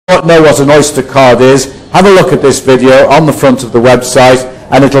don't know what an Oyster card is, have a look at this video on the front of the website,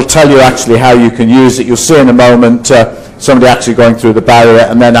 and it'll tell you actually how you can use it. You'll see in a moment somebody actually going through the barrier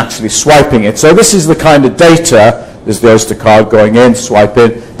and then actually swiping it. So this is the kind of data. There's the Oyster card going in, swipe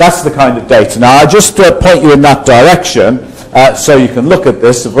in. That's the kind of data. Now, I just point you in that direction so you can look at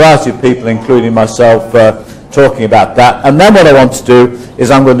this. A variety of people, including myself, talking about that. And then what I want to do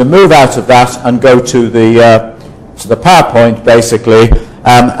is I'm going to move out of that and go to the PowerPoint, basically,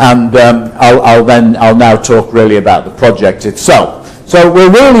 and I'll now talk really about the project itself. So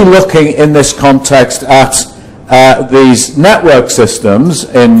we're really looking in this context at these network systems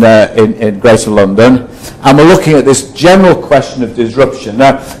in Greater London, and we're looking at this general question of disruption.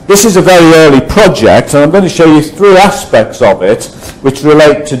 Now, this is a very early project, and I'm going to show you three aspects of it which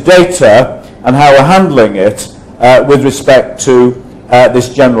relate to data and how we're handling it with respect to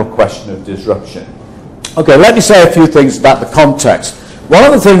this general question of disruption. Okay, let me say a few things about the context. One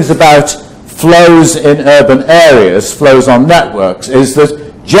of the things about flows in urban areas, flows on networks, is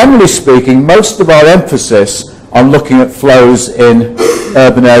that generally speaking, most of our emphasis on looking at flows in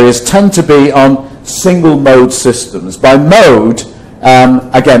urban areas tend to be on single mode systems. By mode,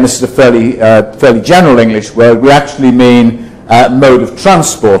 again, this is a fairly general English word, we actually mean mode of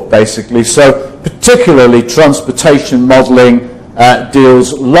transport, basically. So particularly transportation modelling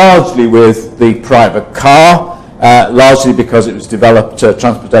deals largely with the private car, largely because it was developed,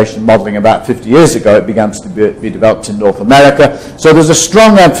 transportation modelling about 50 years ago. It began to be developed in North America. So there's a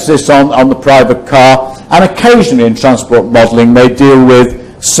strong emphasis on the private car, and occasionally in transport modelling they deal with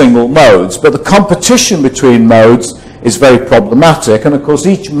single modes. But the competition between modes is very problematic, and of course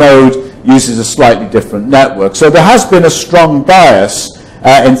each mode uses a slightly different network. So there has been a strong bias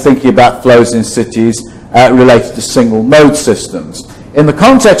in thinking about flows in cities related to single mode systems. In the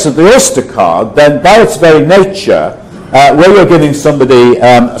context of the Oyster card, then by its very nature, where you're giving somebody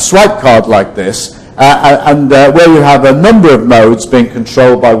a swipe card like this, and where you have a number of modes being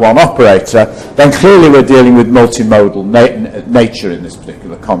controlled by one operator, then clearly we're dealing with multimodal nature in this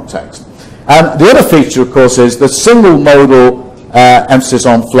particular context. The other feature, of course, is that single modal emphasis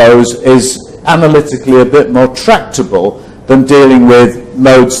on flows is analytically a bit more tractable than dealing with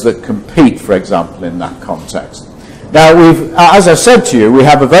modes that compete, for example, in that context. Now, as I said to you, we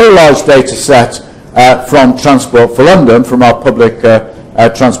have a very large data set from Transport for London, from our public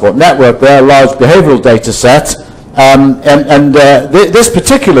transport network there, a large behavioural data set, this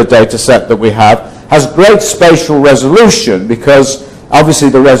particular data set that we have has great spatial resolution, because obviously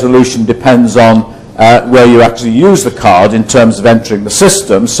the resolution depends on where you actually use the card in terms of entering the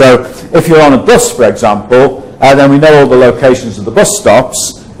system. So if you're on a bus, for example, then we know all the locations of the bus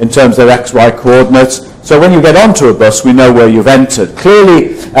stops in terms of XY coordinates. So when you get onto a bus, we know where you've entered.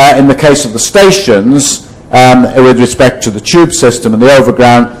 Clearly, in the case of the stations, with respect to the tube system and the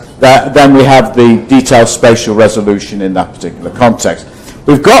overground, then we have the detailed spatial resolution in that particular context.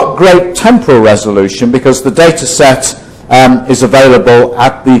 We've got great temporal resolution because the data set is available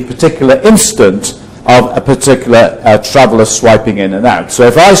at the particular instant of a particular traveller swiping in and out. So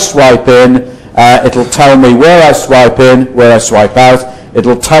if I swipe in, it'll tell me where I swipe in, where I swipe out.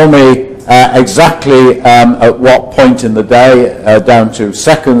 It'll tell me exactly at what point in the day, down to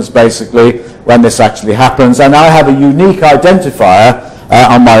seconds basically, when this actually happens. And I have a unique identifier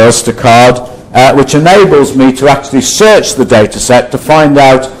on my Oyster card, which enables me to actually search the data set to find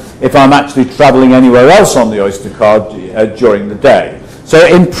out if I'm actually travelling anywhere else on the Oyster card during the day. So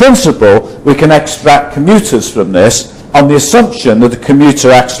in principle, we can extract commuters from this on the assumption that the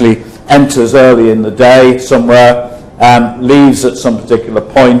commuter actually enters early in the day somewhere, leaves at some particular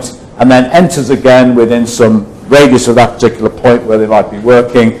point, and then enters again within some radius of that particular point where they might be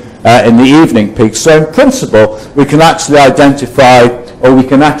working in the evening peak. So in principle, we can actually identify, or we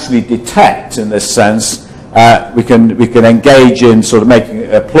can actually detect, in this sense, we can engage in sort of making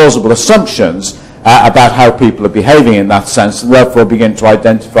plausible assumptions about how people are behaving in that sense, and therefore begin to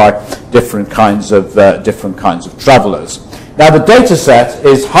identify different kinds of travellers. Now, the data set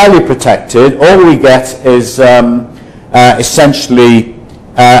is highly protected. All we get is essentially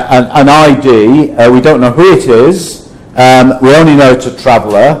an ID. We don't know who it is. We only know it's a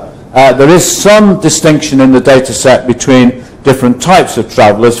traveller. There is some distinction in the data set between different types of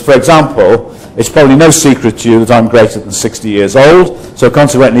travellers. For example, it's probably no secret to you that I'm greater than 60 years old, so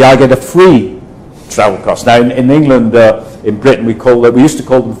consequently I get a free travel cost. Now in England, in Britain, we used to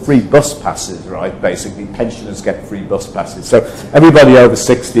call them free bus passes, right? Basically, pensioners get free bus passes. So everybody over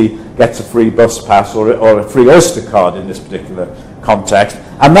 60 gets a free bus pass or a free Oyster card in this particular context,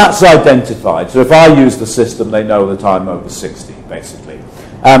 and that's identified. So if I use the system, they know that I'm over 60, basically.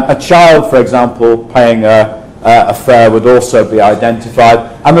 A child, for example, paying a a fare would also be identified.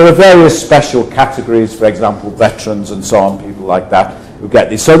 And there are various special categories, for example, veterans and so on, people like that who get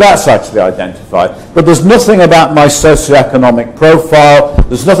these. So that's actually identified. But there's nothing about my socioeconomic profile.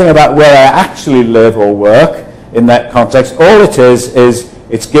 There's nothing about where I actually live or work in that context. All it is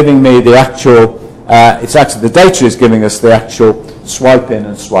it's giving me the actual, the data is giving us the actual swipe in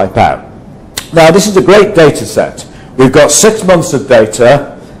and swipe out. Now, this is a great data set. We've got 6 months of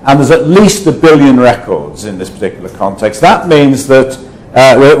data, and there's at least 1 billion records in this particular context. That means that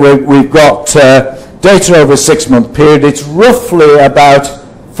we've got data over a 6-month period. It's roughly about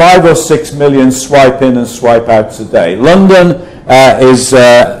 5 or 6 million swipe in and swipe outs a day. London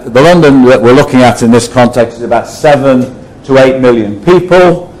the London that we're looking at in this context is about 7 to 8 million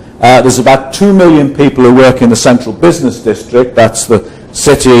people. There's about 2 million people who work in the central business district. That's the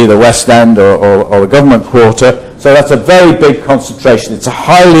city, the West End, or the government quarter. So that's a very big concentration. It's a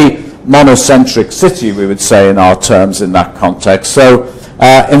highly monocentric city, we would say, in our terms in that context. So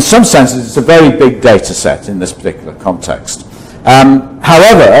in some senses, it's a very big data set in this particular context.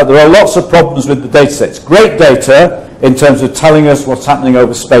 However, there are lots of problems with the data set. It's great data in terms of telling us what's happening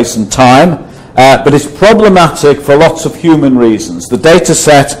over space and time, but it's problematic for lots of human reasons. The data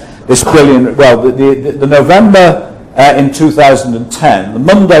set, this billion, well, the November in 2010, the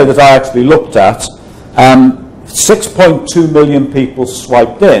Monday that I actually looked at, 6.2 million people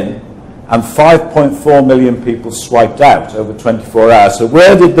swiped in and 5.4 million people swiped out over 24 hours. So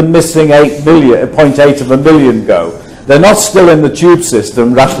where did the missing 0.8 of a million go? They're not still in the tube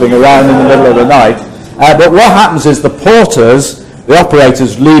system rattling around in the middle of the night. But what happens is the porters, the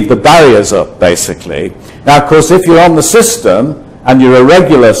operators, leave the barriers up, basically. Now, of course, if you're on the system and you're a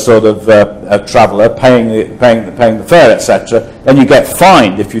regular sort of traveller, paying the fare, etc., then you get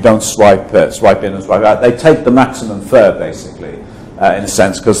fined if you don't swipe in and swipe out. They take the maximum fare, basically, in a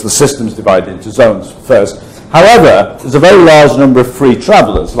sense, because the system's divided into zones first. However, there's a very large number of free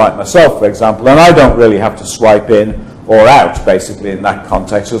travellers, like myself, for example, and I don't really have to swipe in or out, basically, in that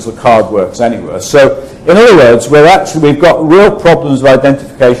context, because the card works anywhere. So, in other words, we've got real problems of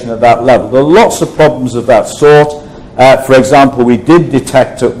identification at that level. There are lots of problems of that sort. For example, we did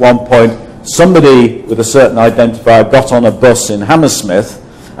detect at one point somebody with a certain identifier got on a bus in Hammersmith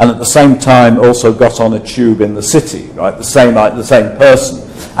and at the same time also got on a tube in the city, right? The same person.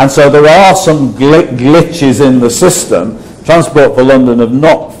 And so there are some glitches in the system. Transport for London have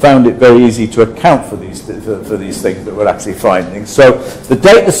not found it very easy to account for these things that we're actually finding. So the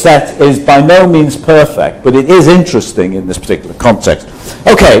data set is by no means perfect, but it is interesting in this particular context.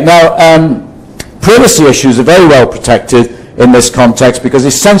 Okay, now privacy issues are very well protected in this context because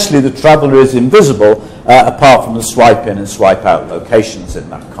essentially the traveller is invisible apart from the swipe in and swipe out locations in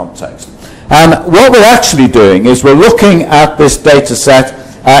that context. What we're actually doing is we're looking at this data set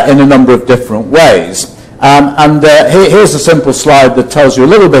in a number of different ways. Here's a simple slide that tells you a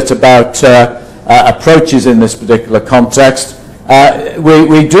little bit about approaches in this particular context. I'll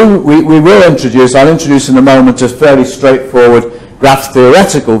introduce in a moment a fairly straightforward graph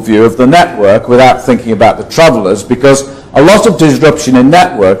theoretical view of the network without thinking about the travellers, because a lot of disruption in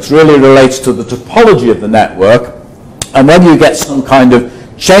networks really relates to the topology of the network, and when you get some kind of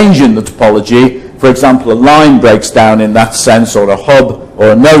change in the topology, for example, a line breaks down in that sense, or a hub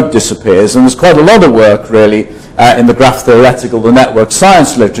or a node disappears, and there's quite a lot of work really in the graph theoretical, the network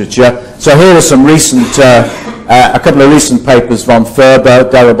science literature. So here are some recent, a couple of recent papers von Ferber,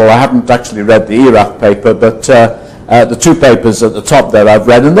 Derrible. I haven't actually read the ERAF paper, but the two papers at the top there I've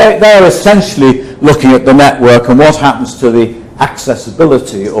read, and they're essentially looking at the network and what happens to the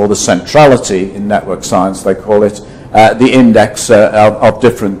accessibility or the centrality in network science, they call it, the index of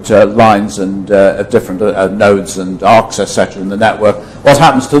different lines and different nodes and arcs, etc. in the network. What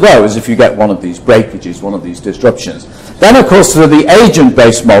happens to those if you get one of these breakages, one of these disruptions? Then, of course, there are the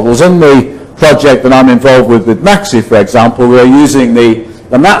agent-based models. In the project that I'm involved with Maxi, for example, we're using the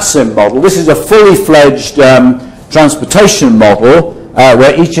MatSim model. This is a fully fledged transportation model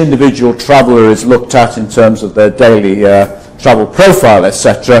where each individual traveller is looked at in terms of their daily travel profile,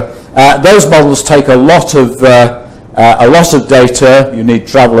 etc. Those models take a lot of data. You need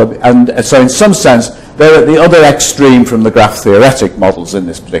traveller, and so in some sense they're at the other extreme from the graph theoretic models in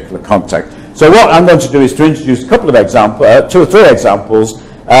this particular context. So what I'm going to do is to introduce a couple of examples, 2 or 3 examples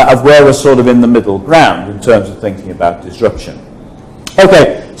of where we're sort of in the middle ground in terms of thinking about disruption.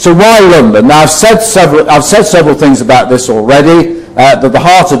 Okay, so why London? Now I've said several things about this already. That the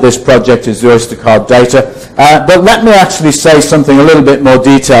heart of this project is the Oyster card data, but let me actually say something a little bit more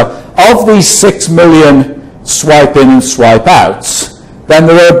detailed. Of these 6 million swipe in and swipe outs, then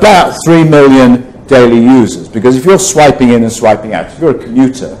there are about 3 million daily users, because if you're swiping in and swiping out, if you're a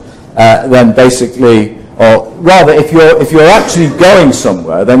commuter, then basically, or rather, if you're actually going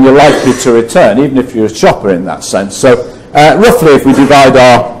somewhere, then you're likely to return, even if you're a shopper in that sense. So roughly, if we divide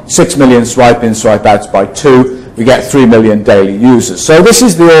our 6 million swipe-in, swipe-outs by 2, we get 3 million daily users. So this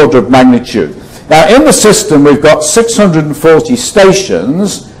is the order of magnitude. Now, in the system, we've got 640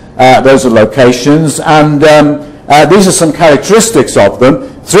 stations. Those are locations, and these are some characteristics of them.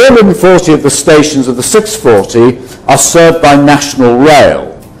 340 of the stations of the 640 are served by national rail.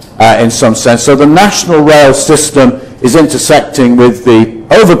 In some sense. So the national rail system is intersecting with the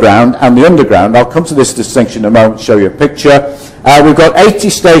overground and the underground. I'll come to this distinction in a moment, show you a picture. We've got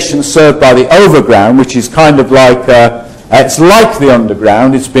 80 stations served by the overground, which is kind of like, it's like the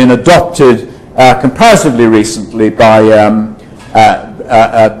underground. It's been adopted comparatively recently by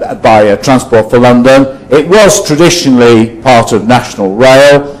Transport for London. It was traditionally part of national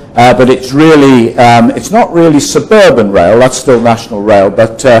rail. But it's really, it's not really suburban rail, that's still national rail,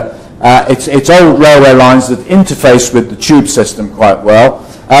 but it's old railway lines that interface with the tube system quite well.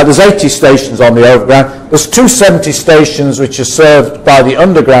 There's 80 stations on the overground. There's 270 stations which are served by the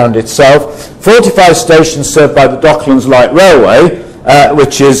underground itself, 45 stations served by the Docklands Light Railway,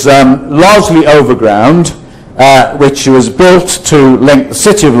 which is largely overground, which was built to link the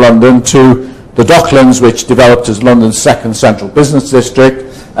City of London to the Docklands, which developed as London's second central business district.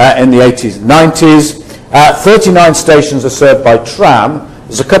 In the 80s and 90s. 39 stations are served by tram.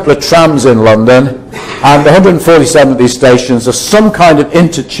 There's a couple of trams in London, and 147 of these stations are some kind of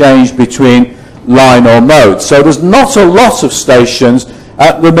interchange between line or mode. So there's not a lot of stations.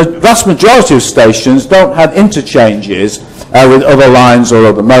 The vast majority of stations don't have interchanges with other lines or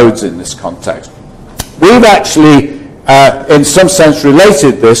other modes in this context. We've actually, in some sense,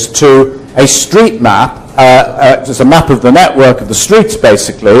 related this to a street map. It's a map of the network of the streets,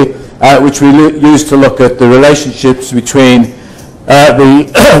 basically, which we use to look at the relationships between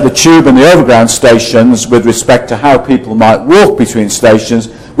the tube and the overground stations with respect to how people might walk between stations.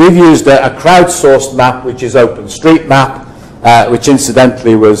 We've used a crowdsourced map, which is OpenStreetMap, which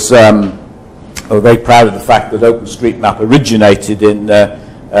incidentally was, we're very proud of the fact that OpenStreetMap originated in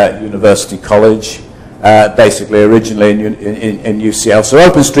University College. Basically originally in UCL. So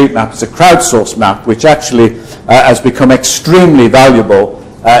OpenStreetMap is a crowdsourced map which actually has become extremely valuable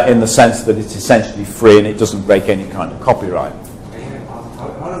in the sense that it's essentially free and it doesn't break any kind of copyright.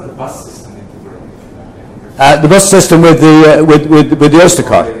 How does the bus system integrate? The bus system with the Oyster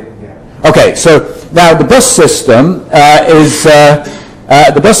card. Okay, so now the bus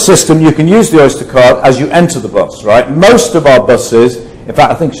system you can use the Oyster card as you enter the bus, right? Most of our buses, in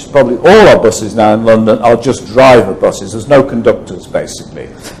fact, I think probably all our buses now in London are just driver buses. There's no conductors, basically.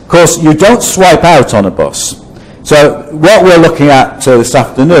 Of course, you don't swipe out on a bus. So what we're looking at this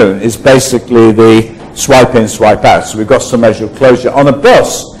afternoon is basically the swipe in, swipe out. So we've got some measure of closure. On a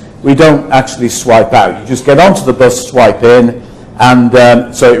bus, we don't actually swipe out. You just get onto the bus, swipe in, and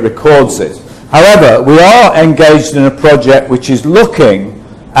so it records it. However, we are engaged in a project which is looking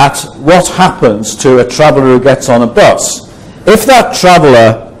at what happens to a traveller who gets on a bus. If that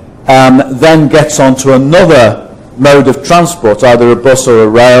traveller then gets onto another mode of transport, either a bus or a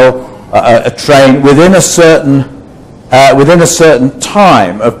rail, a train, within a certain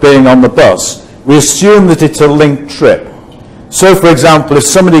time of being on the bus, we assume that it's a linked trip. So, for example, if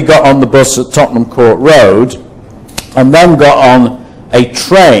somebody got on the bus at Tottenham Court Road and then got on a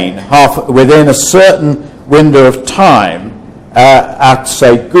train within a certain window of time at,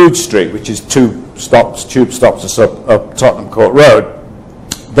 say, Goode Street, which is tube stops up Tottenham Court Road,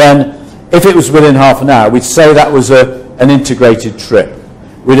 then if it was within half an hour, we'd say that was an integrated trip.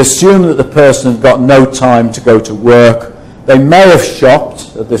 We'd assume that the person had got no time to go to work. They may have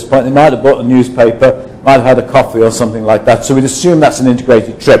shopped at this point. They might have bought a newspaper, might have had a coffee or something like that. So we'd assume that's an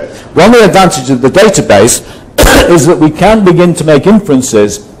integrated trip. One of the advantages of the database is that we can begin to make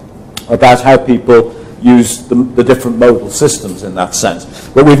inferences about how people use the different modal systems in that sense.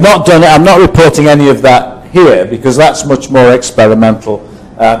 But we've not done it. I'm not reporting any of that here because that's much more experimental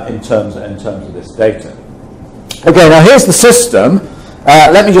in terms of this data. Okay, now here's the system.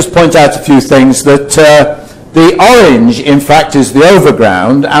 Let me just point out a few things. That the orange, in fact, is the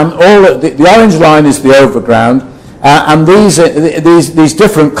overground, and the orange line is the overground, and these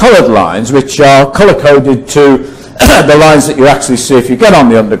different coloured lines, which are colour-coded to the lines that you actually see if you get on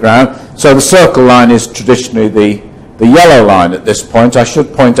the underground. So the circle line is traditionally the yellow line at this point. I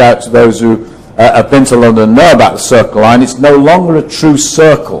should point out to those who have been to London and know about the circle line, it's no longer a true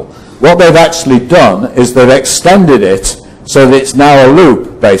circle. What they've actually done is they've extended it so that it's now a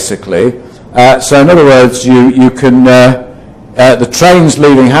loop, basically. So in other words, you can, the trains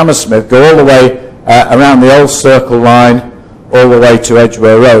leaving Hammersmith go all the way around the old circle line all the way to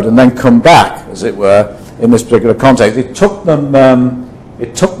Edgware Road and then come back, as it were, in this particular context. It took them,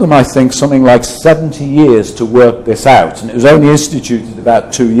 I think, something like 70 years to work this out, and it was only instituted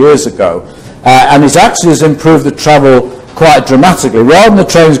about 2 years ago. And it actually has improved the travel quite dramatically. Rather than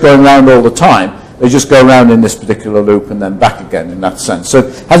the trains going around all the time, they just go around in this particular loop and then back again in that sense. So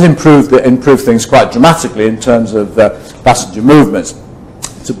it has improved things quite dramatically in terms of passenger movements.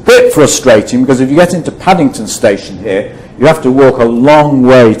 It's a bit frustrating because if you get into Paddington Station here, you have to walk a long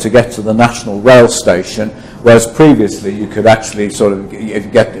way to get to the National Rail Station, whereas previously you could actually sort of, if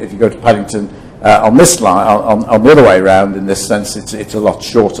you go to Paddington on this line, on the other way around, in this sense, it's a lot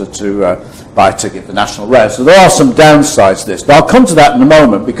shorter to buy a ticket for National Rail. So there are some downsides to this, but I'll come to that in a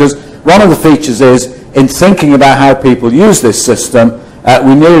moment, because one of the features is, in thinking about how people use this system,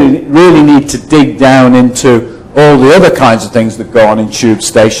 we really need to dig down into all the other kinds of things that go on in tube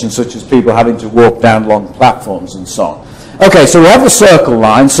stations, such as people having to walk down long platforms and so on. Okay, so we have the circle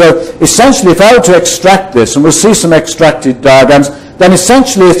line. So essentially, if I were to extract this, and we'll see some extracted diagrams, then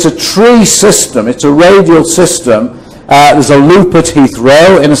essentially it's a tree system. It's a radial system. There's a loop at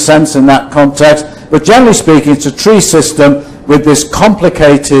Heathrow, in a sense, in that context. But generally speaking, it's a tree system with this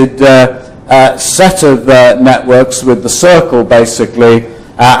complicated set of networks with the circle, basically,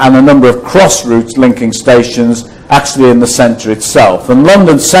 and a number of cross routes linking stations actually in the centre itself. And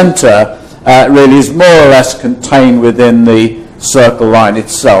London Centre really is more or less contained within the circle line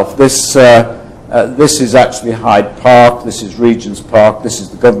itself. This is actually Hyde Park, this is Regent's Park, this is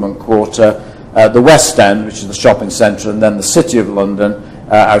the Government Quarter, the West End, which is the shopping centre, and then the City of London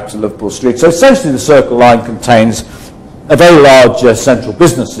out to Liverpool Street. So essentially the circle line contains a very large central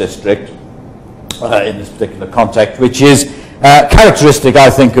business district in this particular context, which is characteristic,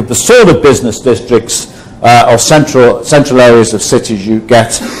 I think, of the sort of business districts or central areas of cities you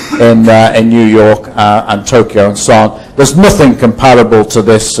get in New York and Tokyo and so on. There's nothing comparable to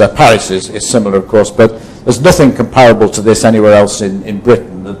this. Paris is similar, of course, but there's nothing comparable to this anywhere else in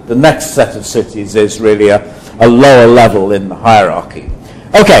Britain. The next set of cities is really a lower level in the hierarchy.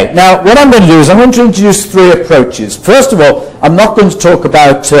 Okay, now what I'm going to do is I'm going to introduce three approaches. First of all, I'm not going to talk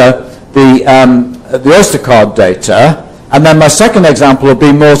about the Oyster card data, and then my second example will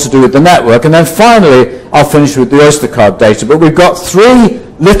be more to do with the network, and then finally I'll finish with the Oyster card data. But we've got three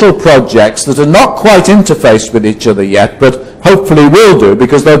little projects that are not quite interfaced with each other yet, but hopefully will do,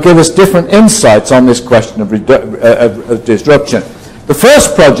 because they'll give us different insights on this question of disruption. The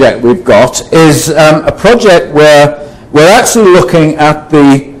first project we've got is a project where we're actually looking at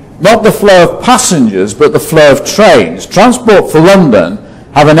not the flow of passengers, but the flow of trains. Transport for London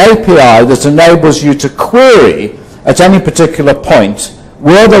have an API that enables you to query at any particular point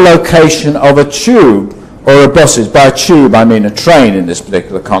where the location of a tube or a bus is. By a tube, I mean a train in this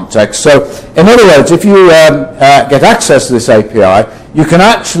particular context. So, in other words, if you get access to this API, you can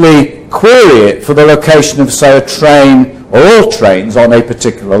actually query it for the location of, say, a train or all trains on a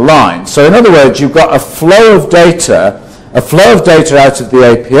particular line. So, in other words, you've got a flow of data out of the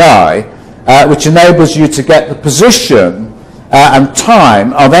API, which enables you to get the position and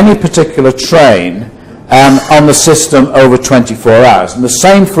time of any particular train on the system over 24 hours. And the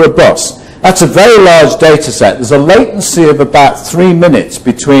same for a bus. That's a very large data set. There's a latency of about 3 minutes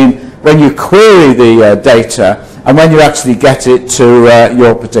between when you query the data and when you actually get it to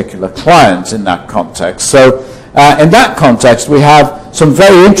your particular client in that context. So in that context, we have some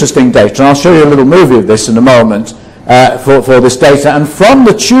very interesting data, and I'll show you a little movie of this in a moment for this data. And from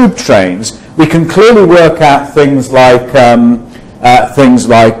the tube trains, we can clearly work out things like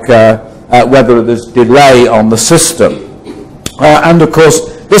whether there's delay on the system. And of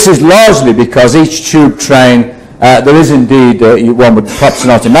course, this is largely because each tube train, there is indeed, one would perhaps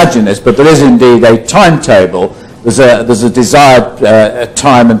not imagine this, but there is indeed a timetable. There's a desired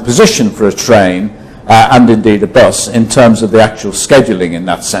time and position for a train, and indeed a bus, in terms of the actual scheduling in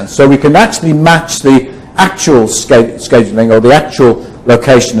that sense. So we can actually match the actual scheduling or the actual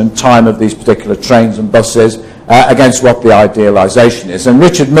location and time of these particular trains and buses against what the idealization is. And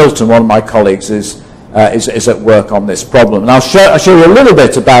Richard Milton, one of my colleagues, is at work on this problem. And I'll show you a little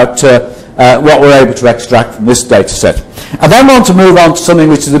bit about what we're able to extract from this data set. I then want to move on to something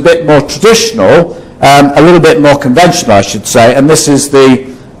which is a bit more traditional, a little bit more conventional, I should say, and this is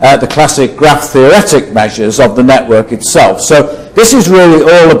the classic graph theoretic measures of the network itself. So this is really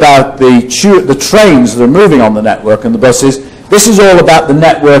all about the trains that are moving on the network and the buses. This is all about the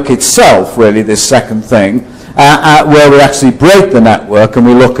network itself, really, this second thing, where we actually break the network and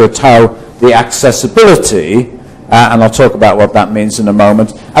we look at how the accessibility, and I'll talk about what that means in a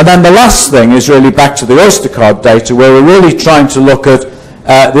moment. And then the last thing is really back to the Oyster card data, where we're really trying to look at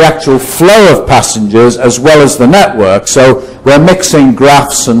the actual flow of passengers as well as the network. So we're mixing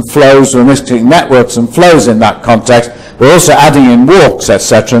graphs and flows, we're mixing networks and flows in that context. We're also adding in walks,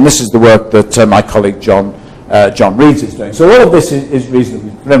 etc. And this is the work that my colleague John Reeds is doing. So all of this is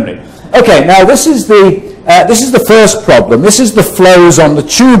reasonably preliminary. Okay, now this is the first problem. This is the flows on the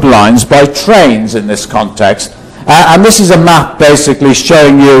tube lines by trains in this context. And this is a map basically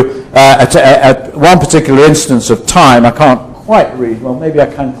showing you at one particular instance of time. I can't quite read. Well, maybe I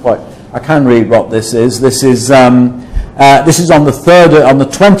can read what this is. This is on the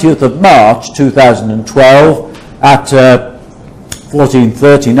 20th of March 2012 at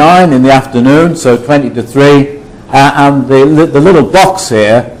 14:39 in the afternoon, so 20 to 3. And the little box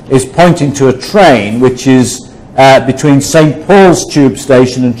here is pointing to a train which is between St. Paul's Tube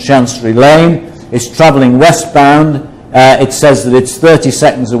Station and Chancery Lane. It's travelling westbound. It says that it's 30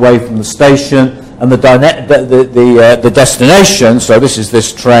 seconds away from the station, and the destination, so this is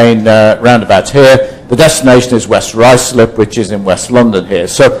this train roundabout here, the destination is West Ruislip, which is in West London here.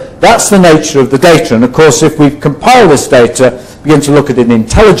 So that's the nature of the data, and of course if we compile this data, begin to look at it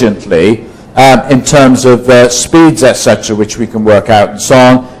intelligently in terms of speeds, etc., which we can work out and so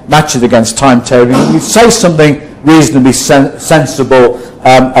on, match it against timetabling, you say something reasonably sensible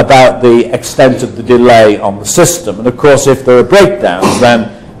about the extent of the delay on the system. And of course, if there are breakdowns,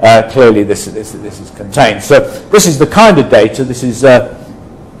 then clearly this is contained. So this is the kind of data. This is a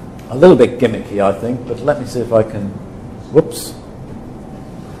little bit gimmicky, I think, but let me see if I can. Whoops.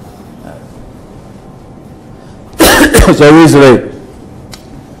 So easily.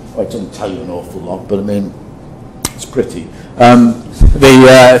 Well, it doesn't tell you an awful lot, but I mean, it's pretty.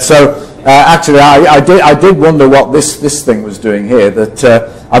 Actually, I did wonder what this thing was doing here. That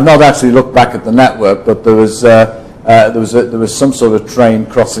I've not actually looked back at the network, but there was some sort of train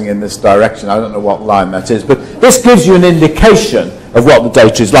crossing in this direction. I don't know what line that is, but this gives you an indication of what the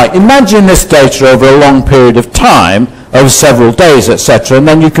data is like. Imagine this data over a long period of time, over several days, etc., and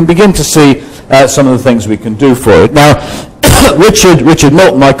then you can begin to see some of the things we can do for it. Now, Richard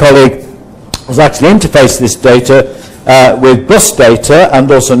Milton, my colleague, has actually interfaced this data with bus data and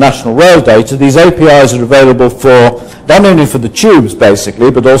also national rail data. These APIs are available for not only for the tubes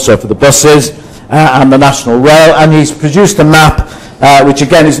basically, but also for the buses and the national rail. And he's produced a map which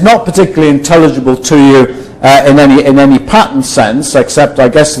again is not particularly intelligible to you in any pattern sense, except I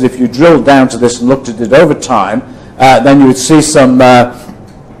guess that if you drilled down to this and looked at it over time, then you would see some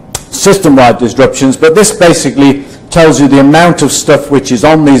system-wide disruptions. But this basically tells you the amount of stuff which is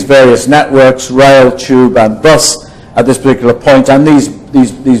on these various networks, rail, tube and bus at this particular point. And these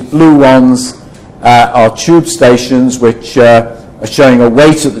blue ones are tube stations which are showing a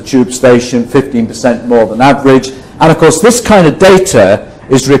weight at the tube station 15% more than average. And of course this kind of data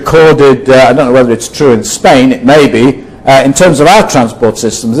is recorded, I don't know whether it's true in Spain, it may be, in terms of our transport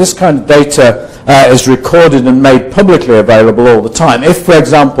systems. This kind of data is recorded and made publicly available all the time. If, for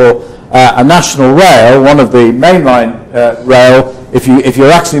example, a national rail, one of the mainline rail, if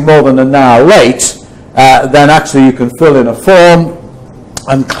you're actually more than an hour late, then actually you can fill in a form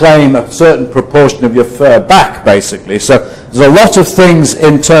and claim a certain proportion of your fare back, basically. So there's a lot of things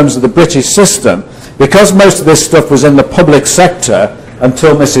in terms of the British system. Because most of this stuff was in the public sector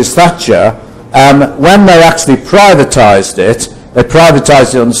until Mrs. Thatcher, when they actually privatised it, they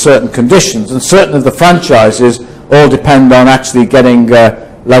privatised it on certain conditions, and certain of the franchises all depend on actually getting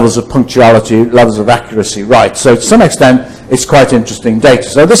levels of punctuality, levels of accuracy right. So to some extent, it's quite interesting data.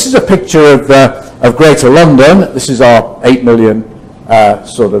 So this is a picture of Greater London. This is our 8 million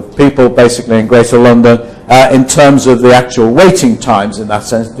sort of people basically in Greater London in terms of the actual waiting times, in that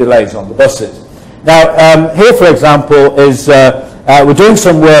sense, delays on the buses. Now, here, for example, is we're doing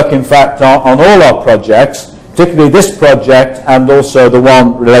some work, in fact, on all our projects, particularly this project and also the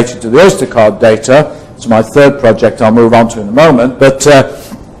one related to the Oyster card data. It's my third project I'll move on to in a moment. But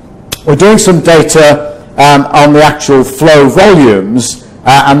we're doing some data on the actual flow volumes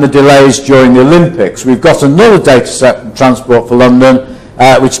and the delays during the Olympics. We've got another data set from Transport for London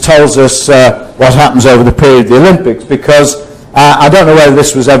which tells us what happens over the period of the Olympics, because I don't know whether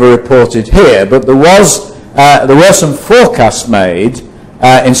this was ever reported here, but there were some forecasts made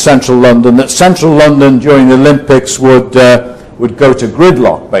in central London that central London during the Olympics would go to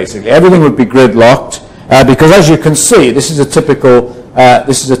gridlock, basically. Everything would be gridlocked because, as you can see, this is a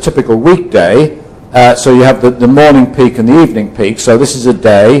typical weekday. So you have the morning peak and the evening peak. So this is a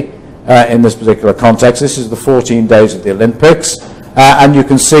day in this particular context. This is the 14 days of the Olympics. And you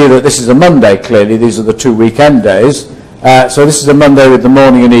can see that this is a Monday, clearly. These are the 2 weekend days. So this is a Monday with the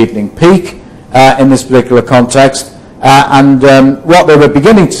morning and evening peak in this particular context. And what they were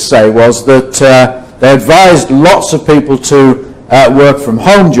beginning to say was that they advised lots of people to work from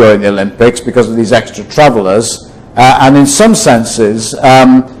home during the Olympics because of these extra travellers, and in some senses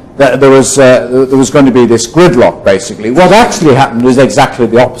there was going to be this gridlock, basically. What actually happened was exactly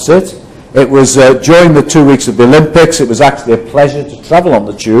the opposite. It was during the 2 weeks of the Olympics, it was actually a pleasure to travel on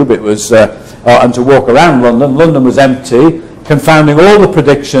the tube. It was and to walk around London. London was empty, confounding all the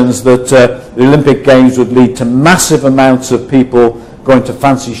predictions that the Olympic Games would lead to massive amounts of people going to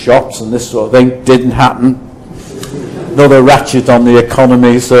fancy shops and this sort of thing. Didn't happen. Another ratchet on the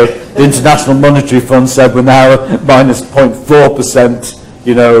economy. So the International Monetary Fund said we're now at minus 0.4%,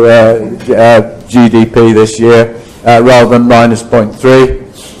 GDP this year, rather than minus 0.3.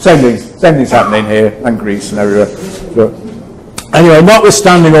 Same thing's happening here, and Greece and everywhere. So, anyway,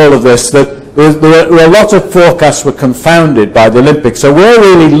 notwithstanding all of this, there were a lot of forecasts were confounded by the Olympics. So we're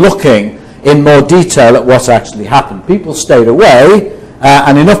really looking in more detail at what actually happened. People stayed away,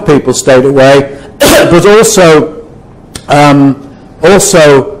 and enough people stayed away, but also in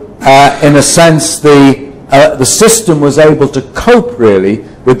a sense, the system was able to cope really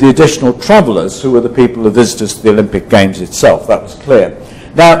with the additional travellers who were the people, the visitors to the Olympic Games itself. That was clear.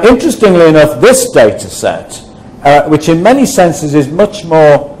 Now, interestingly enough, this data set, which in many senses is much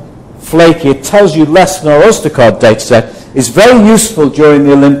more flaky, it tells you less than our Oyster card data set, is very useful during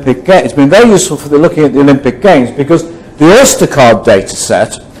the Olympic Games. It's been very useful for looking at the Olympic Games because the Oyster card data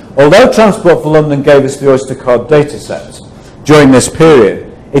set, although Transport for London gave us the Oyster card data set during this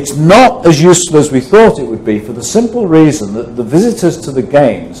period, it's not as useful as we thought it would be for the simple reason that the visitors to the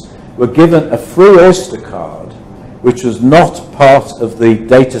Games were given a free Oyster card, which was not part of the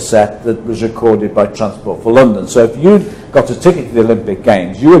data set that was recorded by Transport for London. So if you'd got a ticket to the Olympic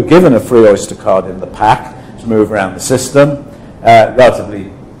Games, you were given a free Oyster card in the pack to move around the system,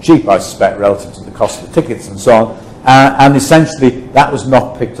 relatively cheap, I suspect, relative to the cost of the tickets and so on, and essentially that was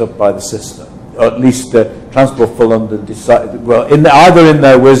not picked up by the system. Or at least Transport for London decided, well, either in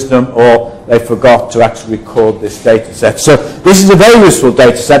their wisdom or they forgot to actually record this data set. So this is a very useful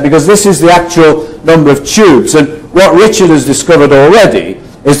data set because this is the actual number of tubes. And what Richard has discovered already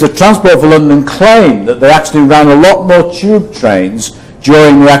is that Transport for London claimed that they actually ran a lot more tube trains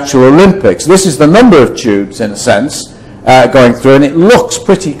during the actual Olympics. This is the number of tubes, in a sense, going through, and it looks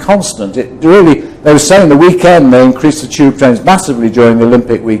pretty constant. It really, they were saying the weekend they increased the tube trains massively during the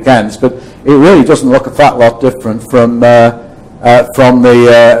Olympic weekends, but it really doesn't look a fat lot different from the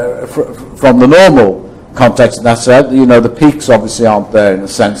normal context. And that's the peaks obviously aren't there in a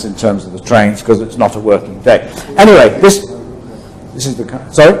sense in terms of the trains because it's not a working day. Anyway, this is the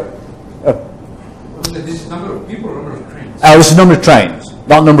sorry. This is number of people or number of trains? This is number of trains,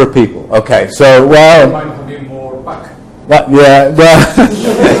 not number of people. Okay, so well. It might have been more packed. Yeah, well,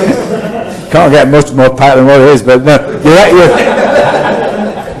 can't get much more packed than what it is, but no,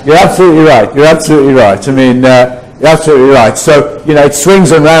 you're absolutely right. You're absolutely right. I mean, you're absolutely right. So, it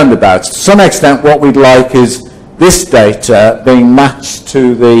swings and roundabouts. To some extent, what we'd like is this data being matched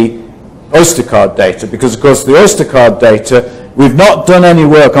to the Oyster card data, because, of course, the Oyster card data, we've not done any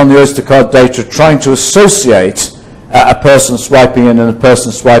work on the Oyster card data trying to associate a person swiping in and a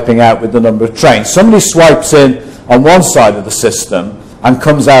person swiping out with the number of trains. Somebody swipes in on one side of the system and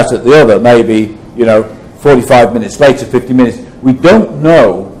comes out at the other, maybe, 45 minutes later, 50 minutes. We don't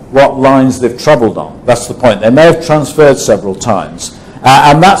know what lines they've travelled on. That's the point. They may have transferred several times.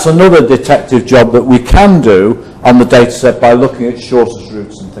 And that's another detective job that we can do on the data set by looking at shortest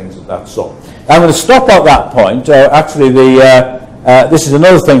routes and things of that sort. I'm going to stop at that point. This is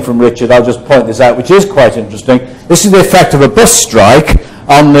another thing from Richard. I'll just point this out, which is quite interesting. This is the effect of a bus strike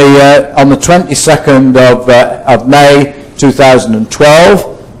on the 22nd of May 2012,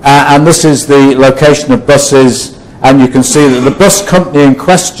 and this is the location of buses, and you can see that the bus company in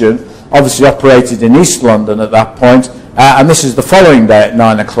question obviously operated in East London at that point, and this is the following day at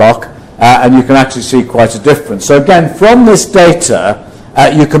 9 o'clock, and you can actually see quite a difference. So again, from this data,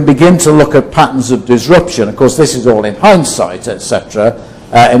 you can begin to look at patterns of disruption. Of course, this is all in hindsight, etc.,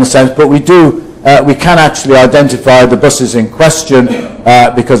 in a sense, but we can actually identify the buses in question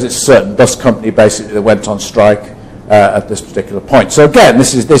because it's a certain bus company basically that went on strike at this particular point. So again,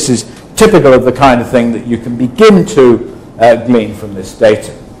 this is typical of the kind of thing that you can begin to glean from this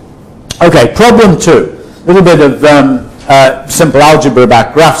data. Okay, problem 2. A little bit of simple algebra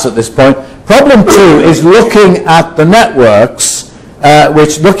about graphs at this point. Problem 2 is looking at the networks,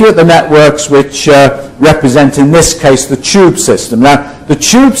 which represent, in this case, the tube system. Now, the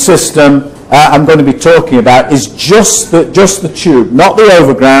tube system I'm going to be talking about is just the tube, not the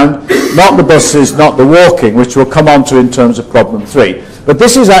overground, not the buses, not the walking, which we'll come on to in terms of problem 3. But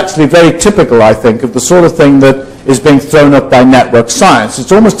this is actually very typical, I think, of the sort of thing that is being thrown up by network science.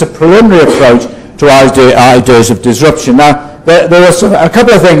 It's almost a preliminary approach to ideas of disruption. Now, there are a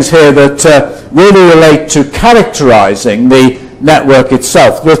couple of things here that really relate to characterizing the network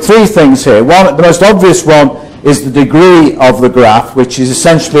itself. There are three things here. One, the most obvious one is the degree of the graph, which is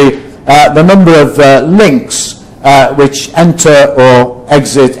essentially the number of links which enter or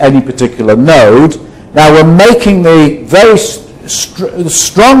exit any particular node. Now we're making the very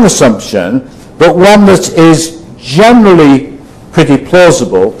strong assumption, but one that is generally pretty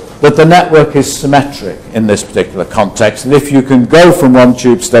plausible, that the network is symmetric in this particular context, and if you can go from one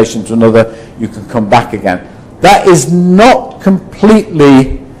tube station to another, you can come back again. That is not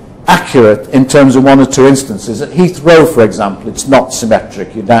completely accurate in terms of one or two instances. At Heathrow, for example, it's not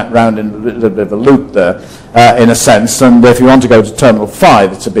symmetric. You're down round in a little bit of a loop there, in a sense, and if you want to go to Terminal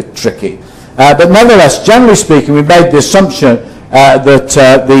 5, it's a bit tricky. But nevertheless, generally speaking, we made the assumption that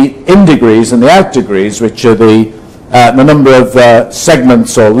the in degrees and the out degrees, which are the number of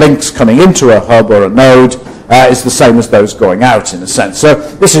segments or links coming into a hub or a node, is the same as those going out, in a sense. So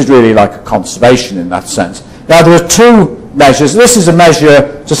this is really like a conservation in that sense. Now there are two measures. This is a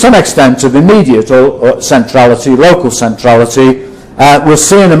measure to some extent of immediate or centrality, local centrality. We'll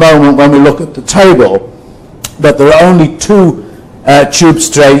see in a moment when we look at the table that there are only two tube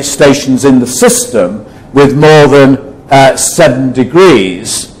stations in the system with more than 7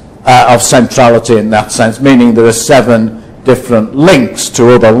 degrees of centrality in that sense, meaning there are 7 different links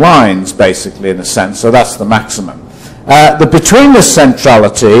to other lines, basically, in a sense. So that's the maximum. The betweenness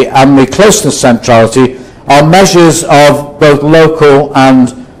centrality and the closeness centrality are measures of both local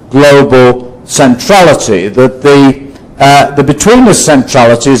and global centrality. That the betweenness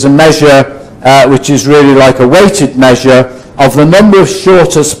centrality is a measure which is really like a weighted measure of the number of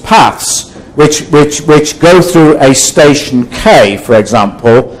shortest paths which go through a station K, for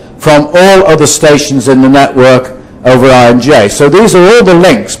example, from all other stations in the network over I and J. So these are all the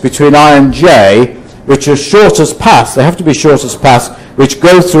links between I and J which are shortest paths. They have to be shortest paths which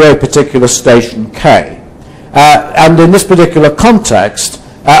go through a particular station K. And in this particular context,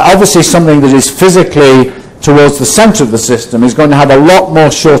 obviously something that is physically towards the center of the system is going to have a lot more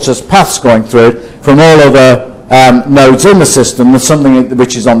shortest paths going through it from all other nodes in the system than something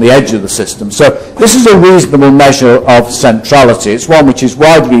which is on the edge of the system. So this is a reasonable measure of centrality. It's one which is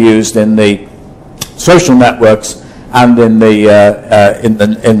widely used in the social networks and in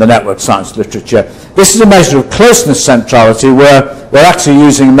the network science literature. This is a measure of closeness centrality where we're actually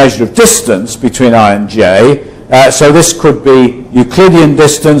using a measure of distance between I and J. So this could be Euclidean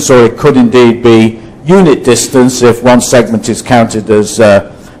distance, or it could indeed be unit distance if one segment is counted as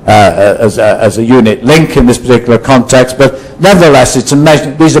a unit link in this particular context. But nevertheless, it's a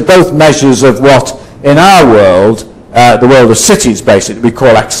measure. These are both measures of what in our world, the world of cities basically, we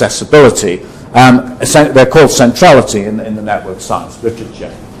call accessibility. They're called centrality in the network science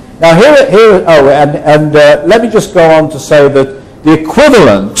literature. Now let me just go on to say that the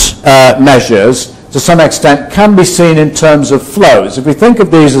equivalent measures to some extent can be seen in terms of flows. If we think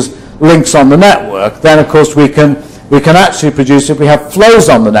of these as links on the network, then of course we can actually produce, if we have flows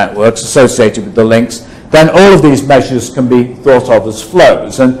on the networks associated with the links, then all of these measures can be thought of as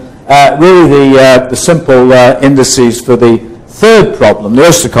flows. And really the simple indices for the third problem, the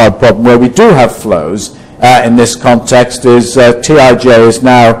Oyster card problem, where we do have flows in this context, is Tij is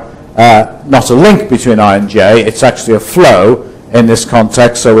now not a link between I and J, it's actually a flow in this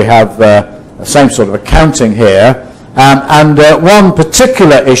context, so we have the same sort of accounting here. And one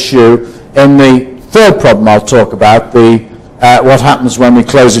particular issue in the third problem I'll talk about, what happens when we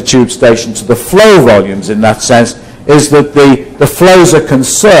close a tube station to the flow volumes in that sense, is that the flows are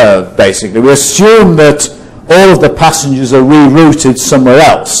conserved, basically. We assume that all of the passengers are rerouted somewhere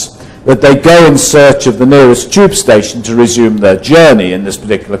else, that they go in search of the nearest tube station to resume their journey in this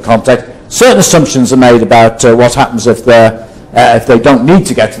particular context. Certain assumptions are made about what happens if they don't need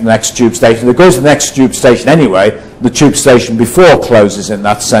to get to the next tube station. They go to the next tube station anyway, the tube station before closes in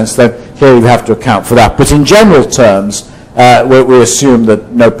that sense, then here we have to account for that. But in general terms, we assume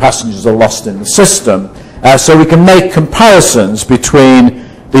that no passengers are lost in the system. So we can make comparisons between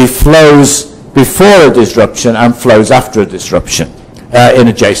the flows before a disruption and flows after a disruption in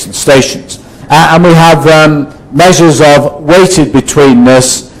adjacent stations. And we have measures of weighted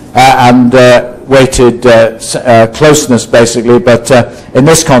betweenness and weighted closeness, basically, but in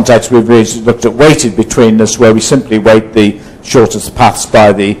this context we've really looked at weighted betweenness, where we simply weight the shortest paths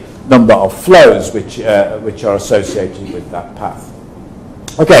by the number of flows which are associated with that path.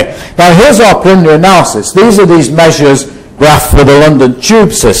 Okay, now here's our preliminary analysis. These are these measures graphed for the London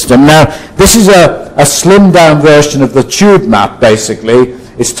tube system. Now this is a slimmed down version of the tube map, basically.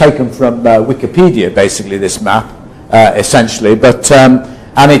 It's taken from Wikipedia, basically, this map, essentially, but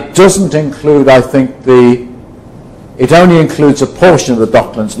and it doesn't include, I think, it only includes a portion of the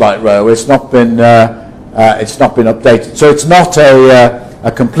Docklands Light Railway. It's not been updated. So it's not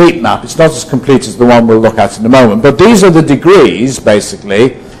a complete map. It's not as complete as the one we'll look at in a moment. But these are the degrees,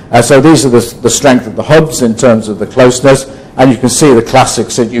 basically. So these are the strength of the hubs in terms of the closeness. And you can see the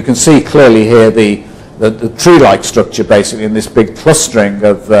classics. You can see clearly here the tree-like structure, basically, in this big clustering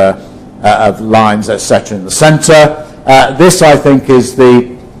of lines, etc., in the centre. This, I think, is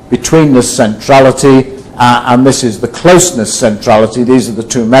the betweenness centrality, and this is the closeness centrality. These are the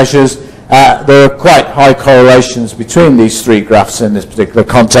two measures. There are quite high correlations between these three graphs in this particular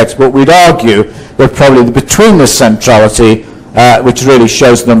context, but we'd argue that probably the betweenness centrality, which really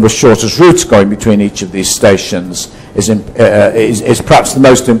shows the number of shortest routes going between each of these stations, is perhaps the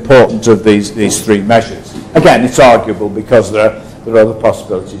most important of these three measures. Again, it's arguable because there are other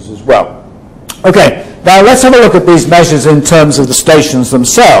possibilities as well. Okay, now let's have a look at these measures in terms of the stations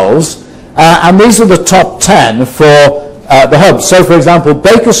themselves, and these are the top 10 for the hubs. So, for example,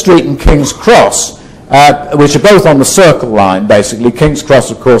 Baker Street and King's Cross, which are both on the Circle line, basically. King's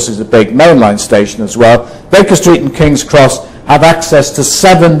Cross, of course, is a big mainline station as well. Baker Street and King's Cross have access to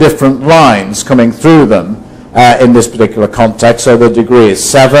 7 different lines coming through them in this particular context, so the degree is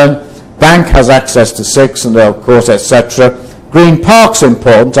 7. Bank has access to 6, and of course, etc. Green Park's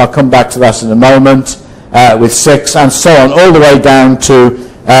important. I'll come back to that in a moment, with 6, and so on, all the way down to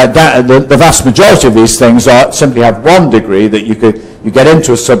the vast majority of these things simply have 1 degree that you get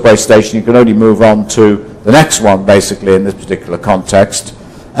into a subway station, you can only move on to the next one, basically, in this particular context.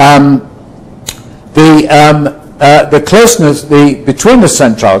 The closeness, the betweenness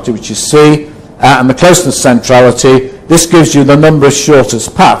centrality, which is C, and the closeness centrality, this gives you the number of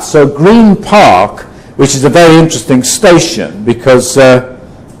shortest paths. So Green Park, which is a very interesting station because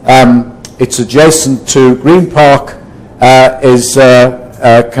it's adjacent to Green Park, is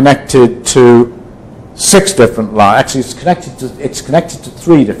connected to 6 different lines. Actually, it's connected to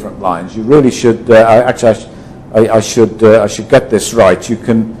 3 different lines. You really should. I should get this right. You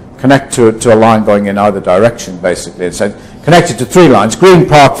can connect to a line going in either direction, basically. It's connected to 3 lines. Green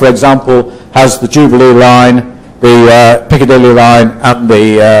Park, for example, has the Jubilee line, the Piccadilly line, and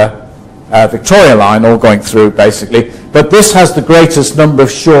the Victoria line all going through, basically. But this has the greatest number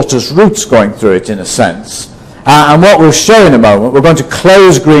of shortest routes going through it, in a sense. And what we'll show in a moment, we're going to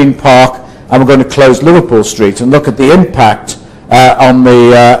close Green Park and we're going to close Liverpool Street and look at the impact on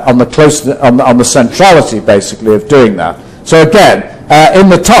the centrality, basically, of doing that. So again, in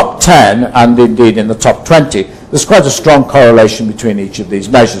the top 10 and indeed in the top 20, there's quite a strong correlation between each of these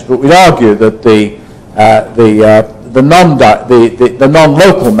measures. But we'd argue that the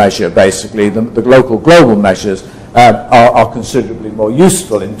non-local measure, basically, the local global measures, are considerably more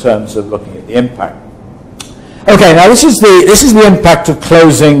useful in terms of looking at the impact. Okay, now this is the impact of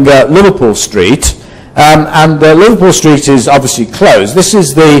closing Liverpool Street, and Liverpool Street is obviously closed. This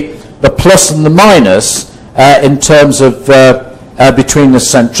is the plus and the minus in terms of between the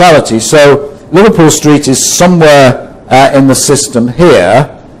centrality. So Liverpool Street is somewhere in the system here.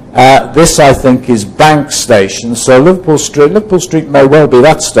 This, I think, is Bank Station. So Liverpool Street may well be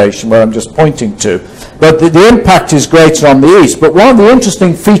that station where I'm just pointing to. But the impact is greater on the east. But one of the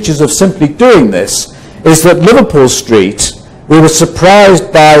interesting features of simply doing this is that Liverpool Street, we were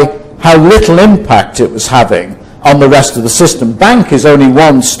surprised by how little impact it was having on the rest of the system. Bank is only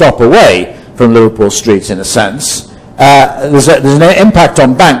 1 stop away from Liverpool Street, in a sense. There's an impact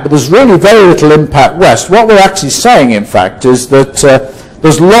on Bank, but there's really very little impact west. What we're actually saying, in fact, is that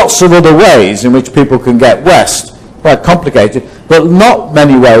there's lots of other ways in which people can get west, quite complicated, but not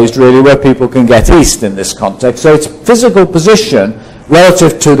many ways, really, where people can get east in this context. So its physical position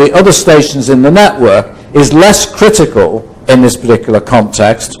relative to the other stations in the network is less critical in this particular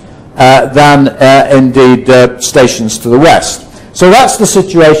context than indeed stations to the west. So that's the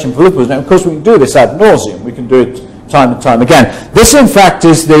situation for Liverpool. Now, of course, we can do this ad nauseum. We can do it time and time again. This, in fact,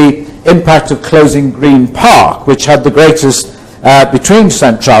 is the impact of closing Green Park, which had the greatest between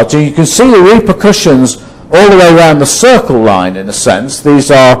centrality. You can see the repercussions all the way around the Circle line, in a sense.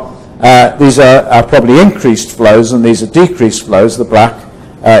 These are probably increased flows, and these are decreased flows. The black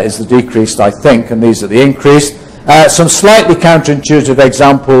is the decreased, I think, and these are the increased. Some slightly counterintuitive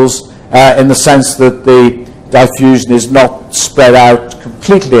examples in the sense that the diffusion is not spread out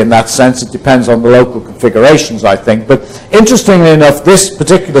completely in that sense. It depends on the local configurations, I think. But interestingly enough, this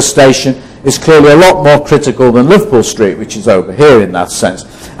particular station is clearly a lot more critical than Liverpool Street, which is over here in that sense.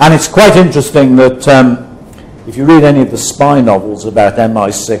 And it's quite interesting that if you read any of the spy novels about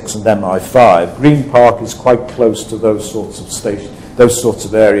MI6 and MI5, Green Park is quite close to those sorts of stations, those sorts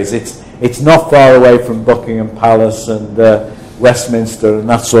of areas. It's not far away from Buckingham Palace and Westminster and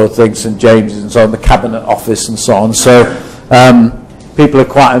that sort of thing, St James's and so on, the Cabinet Office and so on. So people are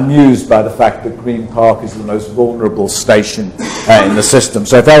quite amused by the fact that Green Park is the most vulnerable station in the system.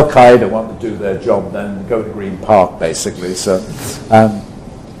 So if Al-Qaeda want to do their job, then go to Green Park, basically. So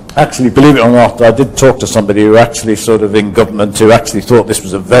actually, believe it or not, I did talk to somebody who actually sort of in government who actually thought this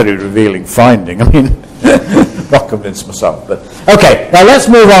was a very revealing finding. I mean, not convinced myself, but okay. Now let's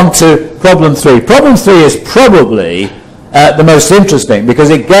move on to problem 3. Problem 3 is probably the most interesting because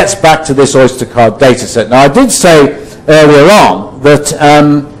it gets back to this Oyster card data set. Now I did say earlier on that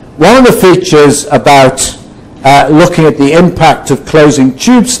one of the features about looking at the impact of closing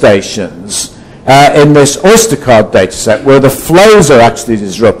tube stations in this Oyster card data set, where the flows are actually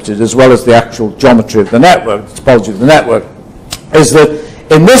disrupted as well as the actual geometry of the network, the topology of the network, is that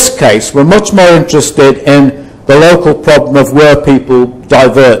in this case we're much more interested in the local problem of where people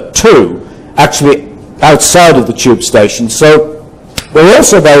divert to, actually outside of the tube station. So we're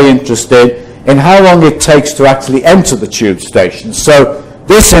also very interested in how long it takes to actually enter the tube station. So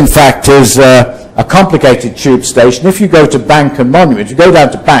this in fact is a complicated tube station. If you go to Bank and Monument, if you go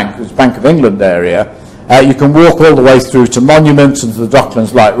down to Bank, which is Bank of England area, you can walk all the way through to Monument and to the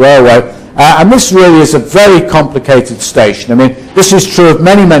Docklands Light Railway. And this really is a very complicated station. I mean, this is true of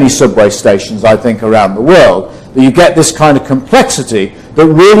many, many subway stations, I think, around the world, that you get this kind of complexity that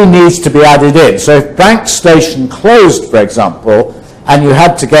really needs to be added in. So if Bank Station closed, for example, and you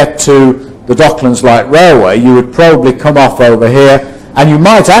had to get to the Docklands Light Railway, you would probably come off over here, and you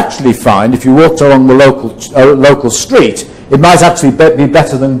might actually find, if you walked along the local street, it might actually be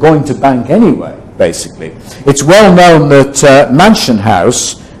better than going to Bank anyway, basically. It's well known that Mansion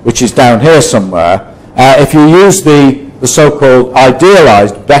House, which is down here somewhere, if you use the so-called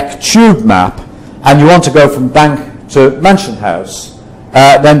idealized Beck tube map, and you want to go from Bank to Mansion House,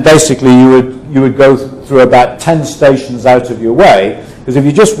 then basically you would go through about 10 stations out of your way, because if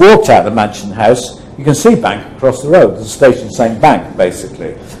you just walked out of Mansion House, you can see Bank across the road. There's a station saying Bank,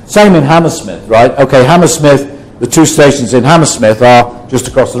 basically. Same in Hammersmith, right? Okay, Hammersmith, the two stations in Hammersmith are just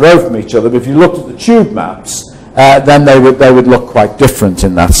across the road from each other, but if you looked at the tube maps, then they would look quite different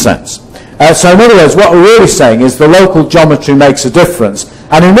in that sense. So in other words, what we're really saying is the local geometry makes a difference.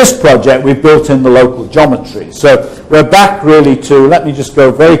 And in this project, we've built in the local geometry. So we're back really to, let me just go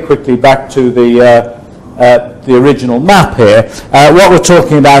very quickly back to the original map here. What we're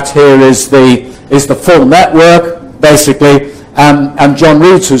talking about here is the full network, basically. And John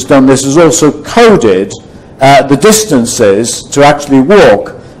Reeds, who's done this, has also coded the distances to actually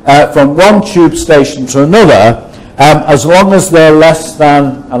walk from one tube station to another, as long as they're less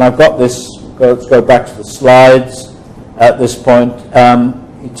than, and I've got this, let's go back to the slides at this point.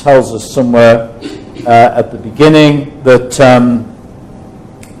 He tells us somewhere at the beginning that,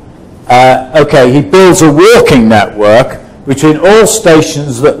 okay, he builds a walking network between all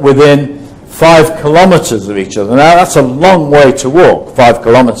stations that within 5 kilometers of each other. Now that's a long way to walk, 5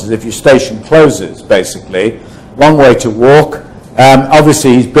 kilometers, if your station closes, basically. Long way to walk.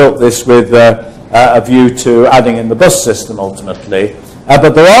 Obviously he's built this with a view to adding in the bus system ultimately.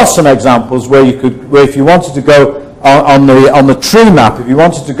 But there are some examples where you could, where if you wanted to go on the tree map, if you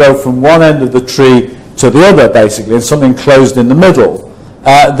wanted to go from one end of the tree to the other, basically, and something closed in the middle,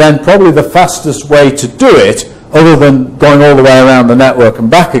 then probably the fastest way to do it, other than going all the way around the network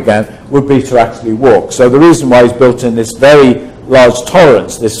and back again, would be to actually walk. So the reason why he's built in this very large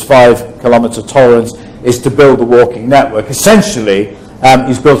tolerance, this 5 kilometer tolerance, is to build a walking network. Essentially,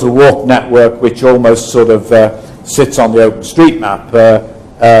 he's built a walk network which almost sort of sits on the OpenStreetMap,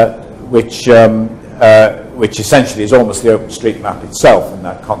 which essentially is almost the OpenStreetMap itself in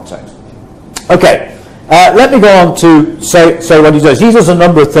that context. Okay, let me go on to say what he does. He does a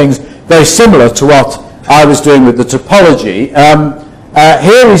number of things very similar to what I was doing with the topology.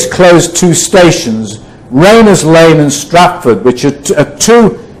 Here he's closed 2 stations, Rayners Lane and Stratford, which are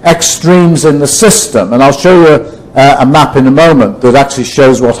two extremes in the system, and I'll show you a map in a moment that actually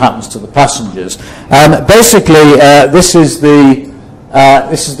shows what happens to the passengers. Basically, this is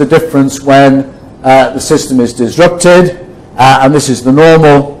the difference when the system is disrupted, and this is the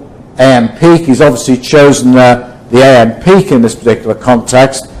normal AM peak. He's obviously chosen the AM peak in this particular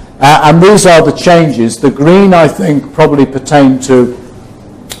context, and these are the changes. The green, I think, probably pertain to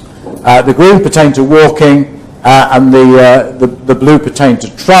walking, and the blue pertain to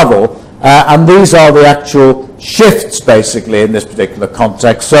travel. And these are the actual shifts, basically, in this particular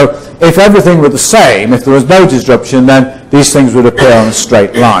context. So if everything were the same, if there was no disruption, then these things would appear on a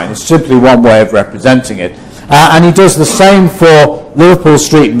straight line. It's simply one way of representing it. And he does the same for Liverpool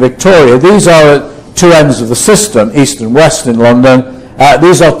Street and Victoria. These are at 2 ends of the system, east and west in London.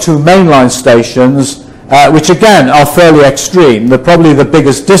 These are 2 mainline stations, which again are fairly extreme. They're probably the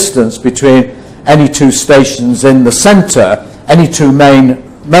biggest distance between any two stations in the centre. Any two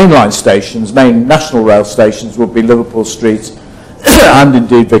mainline stations, main national rail stations, would be Liverpool Street and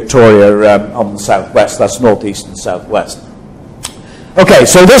indeed Victoria on the southwest. That's northeast and southwest. Okay,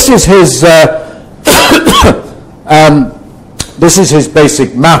 so this is his this is his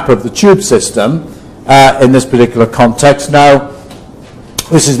basic map of the tube system in this particular context. Now,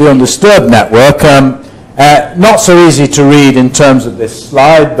 this is the undisturbed network. Not so easy to read in terms of this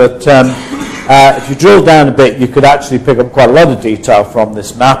slide, but if you drill down a bit, you could actually pick up quite a lot of detail from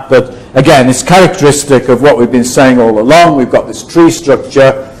this map. But again, it's characteristic of what we've been saying all along. We've got this tree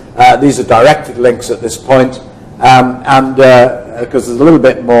structure. These are directed links at this point, because there's a little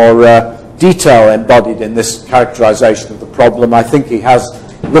bit more detail embodied in this characterization of the problem. I think he has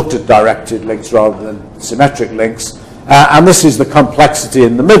looked at directed links rather than symmetric links. And this is the complexity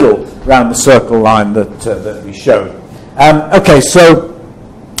in the middle around the circle line that we showed. Okay, so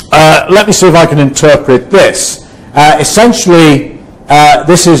let me see if I can interpret this. Essentially,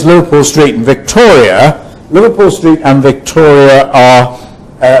 this is Liverpool Street and Victoria. Liverpool Street and Victoria are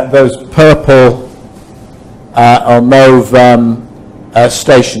those purple or mauve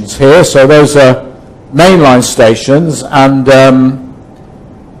stations here. So those are mainline stations, and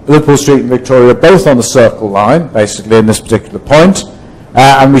Liverpool Street and Victoria are both on the circle line, basically, in this particular point.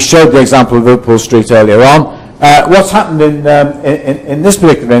 And we showed the example of Liverpool Street earlier on. What's happened in this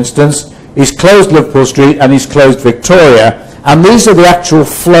particular instance, he's closed Liverpool Street and he's closed Victoria. And these are the actual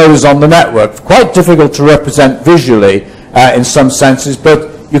flows on the network. Quite difficult to represent visually in some senses, but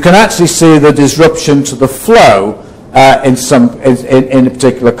you can actually see the disruption to the flow in a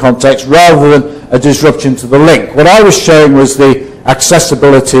particular context rather than a disruption to the link. What I was showing was the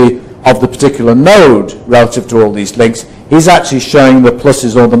accessibility of the particular node relative to all these links. He's actually showing the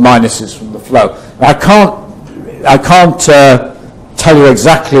pluses or the minuses from the flow. I can't tell you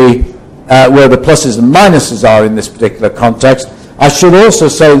exactly where the pluses and minuses are in this particular context. I should also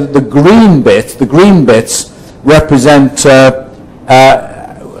say that the green bits represent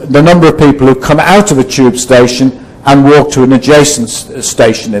the number of people who come out of a tube station and walk to an adjacent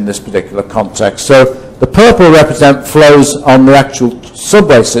station in this particular context. So the purple represent flows on the actual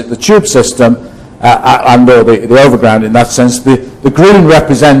subway, the tube system, and or the overground in that sense. The green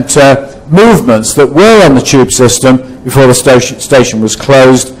represent movements that were on the tube system before the station was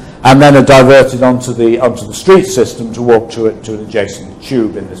closed, and then are diverted onto the street system to walk to an adjacent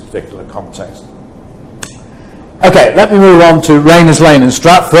tube in this particular context. Okay, let me move on to Rayners Lane and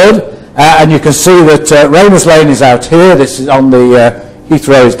Stratford. And you can see that Rayners Lane is out here. This is on the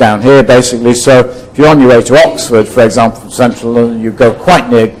Heathrow is down here, basically. So if you're on your way to Oxford, for example, from central London, you go quite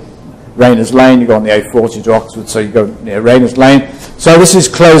near Rayners Lane. You go on the A40 to Oxford, so you go near Rayners Lane. So this is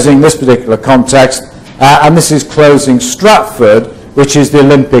closing this particular context, and this is closing Stratford, which is the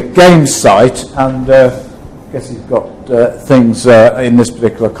Olympic Games site. And I guess you've got things in this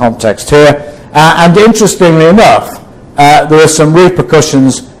particular context here. And interestingly enough, there are some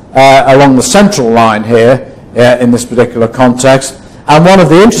repercussions along the central line here in this particular context. And one of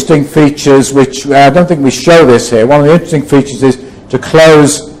the interesting features, which I don't think we show this here, one of the interesting features is to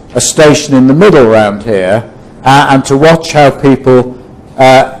close a station in the middle around here and to watch how people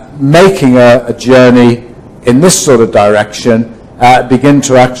making a journey in this sort of direction begin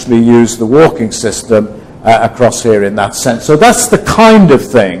to actually use the walking system across here in that sense. So that's the kind of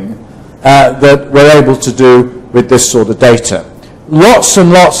thing that we're able to do with this sort of data. Lots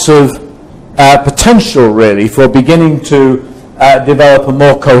and lots of potential, really, for beginning to develop a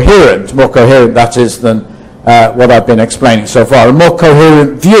more coherent that is than what I've been explaining so far, a more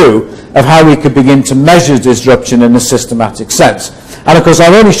coherent view of how we could begin to measure disruption in a systematic sense. And of course,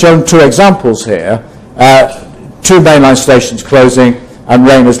 I've only shown two examples here, two mainline stations closing and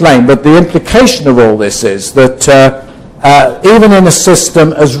Rayners Lane, but the implication of all this is that even in a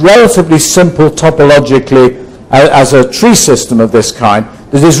system as relatively simple topologically as a tree system of this kind,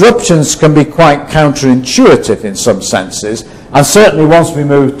 the disruptions can be quite counterintuitive in some senses, and certainly once we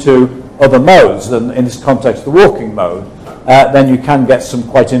move to other modes, than in this context the walking mode, then you can get some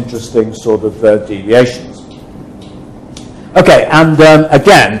quite interesting sort of deviations. Okay, and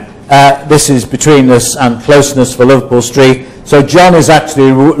again, this is betweenness and closeness for Liverpool Street. So John is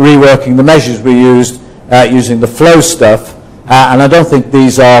actually reworking the measures we used using the flow stuff, and I don't think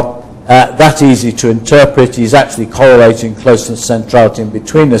these are that easy to interpret. He's actually correlating closeness, centrality, and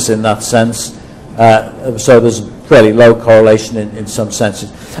betweenness in that sense. So there's a fairly low correlation in some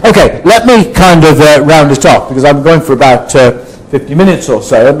senses. Okay, let me kind of round it off, because I'm going for about 50 minutes or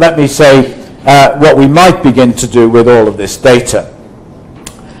so, and let me say what we might begin to do with all of this data.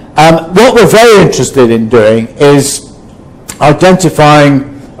 What we're very interested in doing is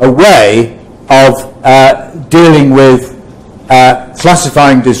identifying a way of dealing with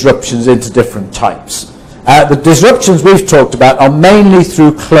classifying disruptions into different types. The disruptions we've talked about are mainly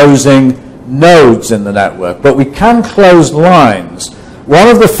through closing nodes in the network, but we can close lines. One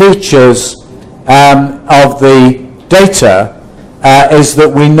of the features of the data is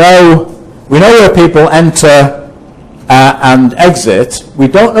that we know where people enter and exit. We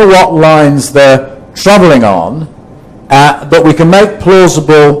don't know what lines they're traveling on, but we can make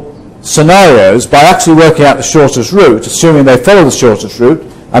plausible scenarios by actually working out the shortest route, assuming they follow the shortest route,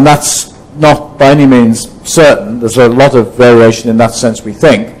 and that's not by any means certain. There's a lot of variation in that sense, we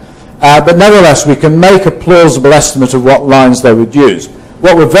think. But nevertheless, we can make a plausible estimate of what lines they would use.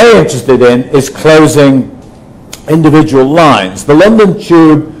 What we're very interested in is closing individual lines. The London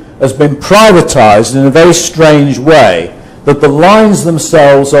Tube has been privatised in a very strange way, that the lines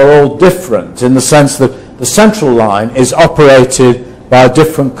themselves are all different in the sense that the central line is operated by a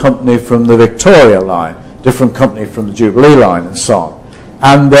different company from the Victoria line, different company from the Jubilee line, and so on.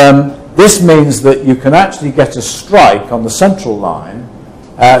 And this means that you can actually get a strike on the central line.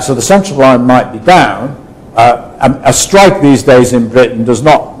 So the central line might be down. A strike these days in Britain does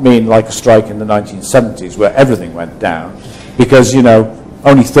not mean like a strike in the 1970s where everything went down, because, you know,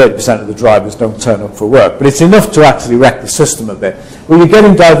 only 30% of the drivers don't turn up for work. But it's enough to actually wreck the system a bit. Well, you're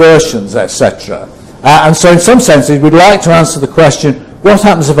getting diversions, etc. And so in some senses, we'd like to answer the question, what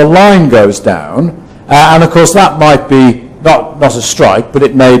happens if a line goes down? And of course, that might be not a strike, but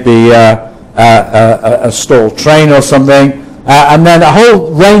it may be a stalled train or something. And then a whole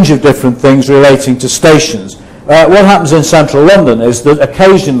range of different things relating to stations. What happens in central London is that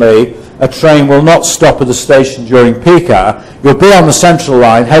occasionally a train will not stop at a station during peak hour. You'll be on the central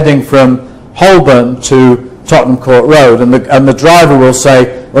line heading from Holborn to Tottenham Court Road, and the driver will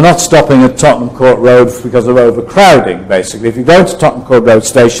say, we're not stopping at Tottenham Court Road because of overcrowding, basically. If you go to Tottenham Court Road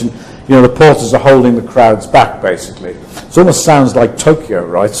station, you know, the porters are holding the crowds back, basically. It almost sounds like Tokyo,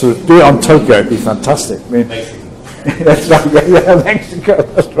 right? So to do it on Tokyo would be fantastic. I mean, that's right, yeah, Mexico,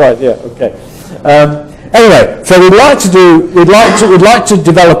 that's right, yeah, okay. Anyway, so we'd like to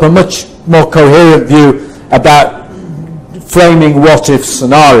develop a much more coherent view about framing what-if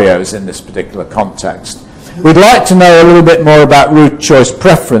scenarios in this particular context. We'd like to know a little bit more about route choice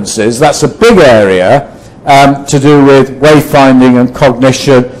preferences. That's a big area to do with wayfinding and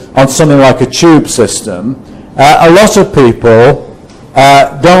cognition on something like a tube system. A lot of people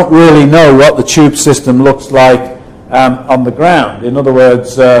don't really know what the tube system looks like on the ground. In other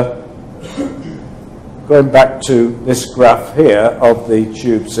words, going back to this graph here of the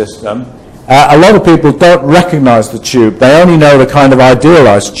tube system, a lot of people don't recognize the tube. They only know the kind of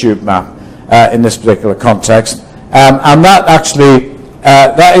idealized tube map in this particular context. And that actually,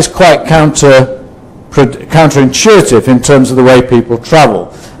 that is quite counterintuitive in terms of the way people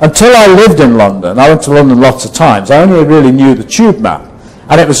travel. Until I lived in London, I went to London lots of times, I only really knew the tube map.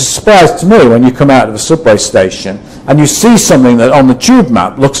 And it was a surprise to me when you come out of a subway station and you see something that on the tube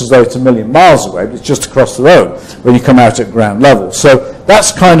map looks as though it's a million miles away, but it's just across the road when you come out at ground level. So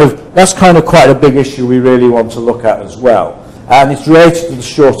that's kind of quite a big issue we really want to look at as well. And it's related to the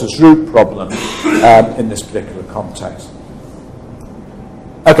shortest route problem in this particular context.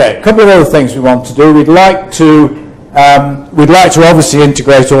 Okay, a couple of other things we want to do. We'd like to obviously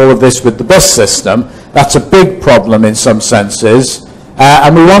integrate all of this with the bus system. That's a big problem in some senses.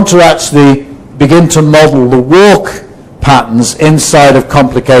 And we want to actually begin to model the walk patterns inside of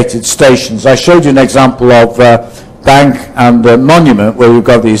complicated stations. I showed you an example of Bank and Monument, where we've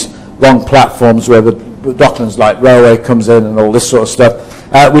got these long platforms where the Docklands Light Railway comes in and all this sort of stuff.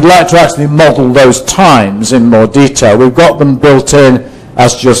 We'd like to actually model those times in more detail. We've got them built in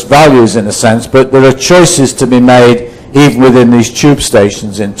as just values in a sense, but there are choices to be made even within these tube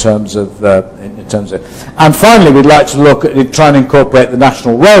stations in terms of and finally we'd like to look at trying to incorporate the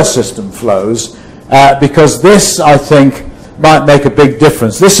national rail system flows, because this, I think, might make a big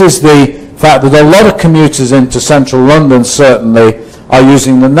difference. This is the fact that a lot of commuters into central London certainly are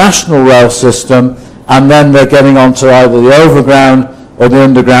using the national rail system, and then they're getting onto either the overground or the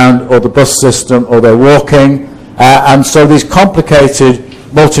underground or the bus system, or they're walking, and so these complicated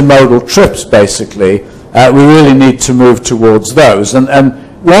multimodal trips, basically, we really need to move towards those. And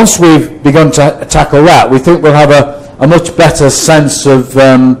once we've begun to tackle that, we think we'll have a much better sense of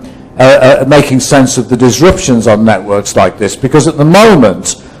making sense of the disruptions on networks like this, because at the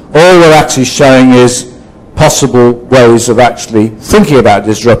moment, all we're actually showing is possible ways of actually thinking about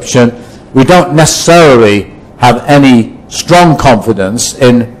disruption. We don't necessarily have any strong confidence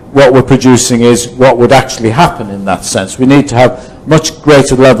in what we're producing is what would actually happen in that sense. We need to have much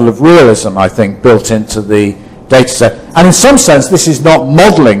greater level of realism, I think, built into the data set. And in some sense, this is not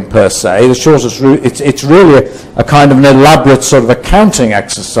modeling per se. The shortest route, it's really a kind of an elaborate sort of accounting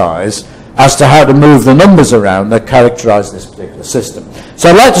exercise as to how to move the numbers around that characterize this particular system. So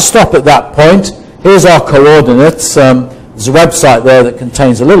I'd like to stop at that point. Here's our coordinates. There's a website there that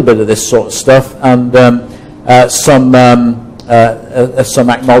contains a little bit of this sort of stuff, and some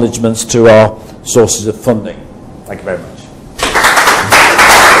acknowledgements to our sources of funding. Thank you very much.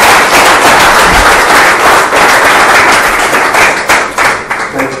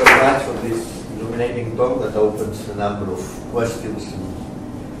 Thank you very much for this illuminating talk that opens a number of questions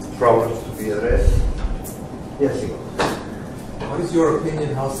and problems to be addressed. Yes, Igor. What is your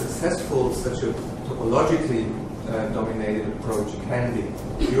opinion how successful such a topologically dominated approach can be?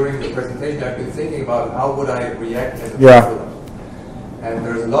 During the presentation I've been thinking about how would I react as a problem. And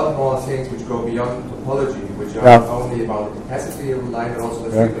there's a lot more things which go beyond topology, which are not only about the capacity of a line, but also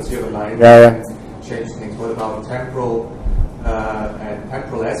the frequency of a line, and change things. What about temporal and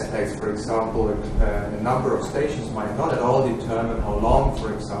temporal aspects? For example, a number of stations might not at all determine how long,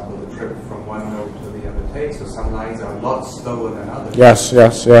 for example, the trip from one node to the other takes. So some lines are a lot slower than others.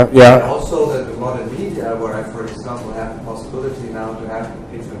 And also the modern media, where I, for example, have the possibility now to have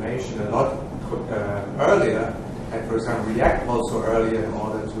information a lot earlier, and for example react also earlier in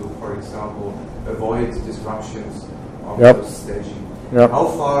order to, for example, avoid disruptions on the station. How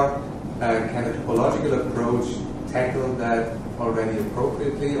far can a topological approach tackle that already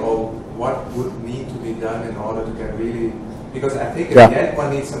appropriately, or what would need to be done in order to get really, because I think in the end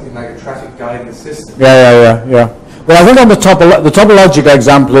one needs something like a traffic guidance system. Well, I think on the topological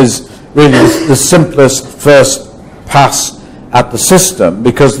example is really the simplest first pass at the system,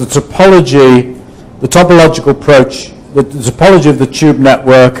 because the topological approach, the topology of the tube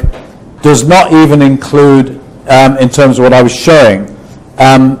network does not even include, in terms of what I was showing,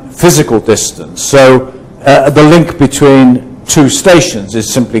 physical distance. So the link between two stations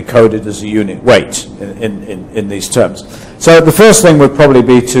is simply coded as a unit weight in these terms. So the first thing would probably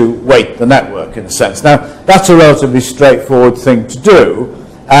be to weight the network in a sense. Now, that's a relatively straightforward thing to do.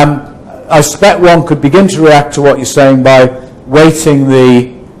 I suspect one could begin to react to what you're saying by weighting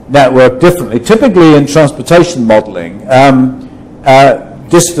the network differently. Typically in transportation modeling,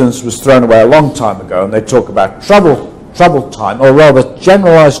 distance was thrown away a long time ago, and they talk about travel time, or rather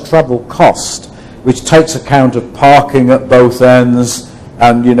generalized travel cost, which takes account of parking at both ends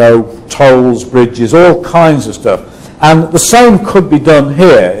and, you know, tolls, bridges, all kinds of stuff. And the same could be done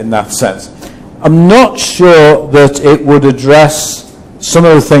here in that sense. I'm not sure that it would address some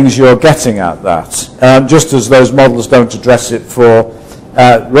of the things you're getting at that, just as those models don't address it for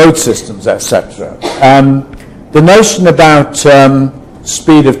road systems, etc. The notion about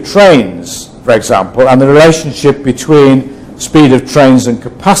speed of trains, for example, and the relationship between speed of trains and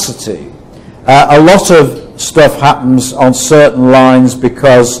capacity. A lot of stuff happens on certain lines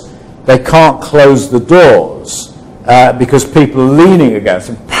because they can't close the doors because people are leaning against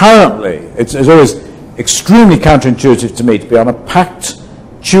them. Apparently, it's always extremely counterintuitive to me to be on a packed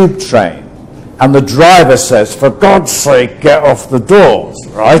tube train and the driver says, for God's sake, get off the doors,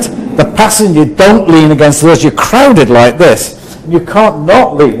 right? The passenger, don't lean against the doors. You're crowded like this. You can't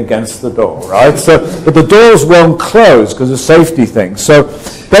not lean against the door, right? So, but the doors won't close because of safety things. So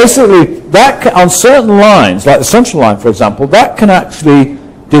basically, that on certain lines, like the Central line, for example, that can actually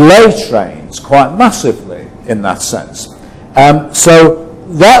delay trains quite massively in that sense. So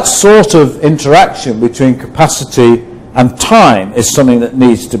that sort of interaction between capacity and time is something that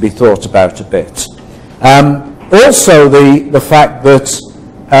needs to be thought about a bit. Also, the fact that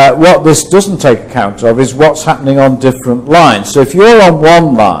what this doesn't take account of is what's happening on different lines. So if you're on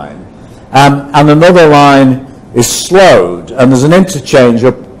one line and another line is slowed and there's an interchange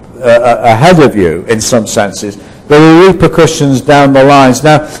up ahead of you in some senses, there are repercussions down the lines.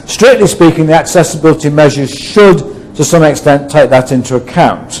 Now, strictly speaking, the accessibility measures should, to some extent, take that into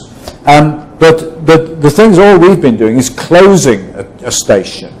account. But the things all we've been doing is closing a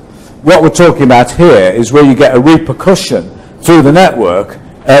station. What we're talking about here is where you get a repercussion through the network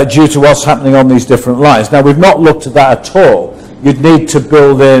due to what's happening on these different lines. Now, we've not looked at that at all. You'd need to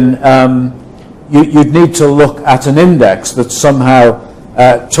build in, you'd need to look at an index that somehow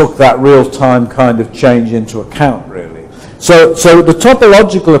took that real-time kind of change into account, really. So the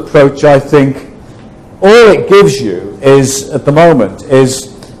topological approach, I think, all it gives you is, at the moment,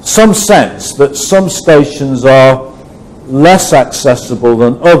 is some sense that some stations are less accessible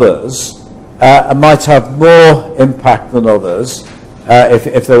than others and might have more impact than others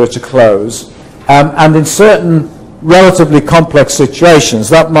if they were to close. And in certain relatively complex situations,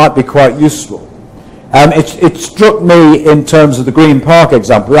 that might be quite useful. It struck me in terms of the Green Park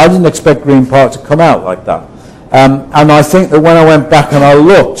example. I didn't expect Green Park to come out like that. And I think that when I went back and I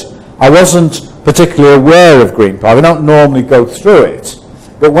looked, I wasn't particularly aware of Green Park. I don't normally go through it.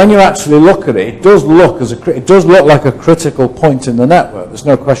 But when you actually look at it, it does look like a critical point in the network. There's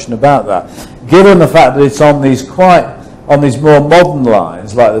no question about that. Given the fact that it's on these more modern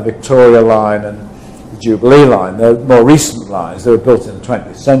lines, like the Victoria line and the Jubilee line, they're more recent lines. They were built in the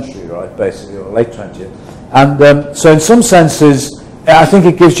 20th century, right, basically, or late 20th. And so in some senses, I think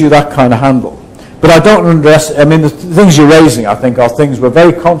it gives you that kind of handle. But I don't underestimate, I mean, the things you're raising, I think, are things we're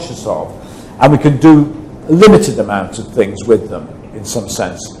very conscious of, and we can do a limited amount of things with them, in some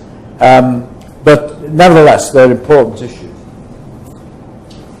sense. But nevertheless, they're important issues.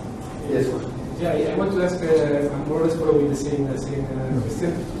 Yes. Yeah, I want to ask, I'm more or less following the same question.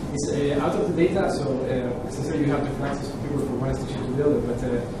 It's out of the data, so essentially you have the fluxes of people from one station to the other, but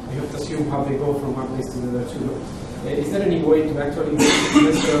you have to assume how they go from one place to the other too. Is there any way to actually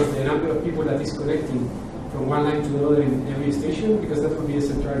measure the number of people that is connecting from one line to the other in every station? Because that would be a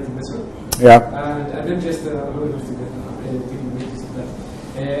centrality measure. Yeah. And then just another question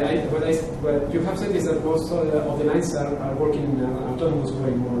what you have said is that most of the lines are working in an autonomous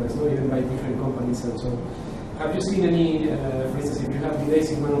way, more or less, not even by different companies and so on. Have you seen any, for instance, if you have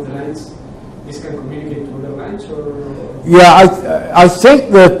delays in one of the lines, this can communicate to other lines? Or? Yeah, I think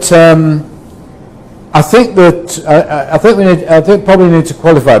that I think probably need to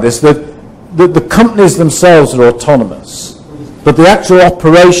qualify this, that the companies themselves are autonomous, but the actual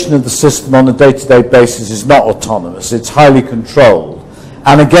operation of the system on a day-to-day basis is not autonomous. It's highly controlled.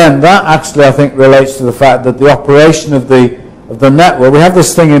 And again, that actually I think relates to the fact that the operation of the network, we have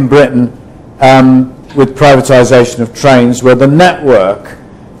this thing in Britain with privatisation of trains where the network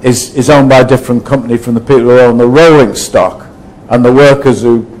is owned by a different company from the people who own the rolling stock, and the workers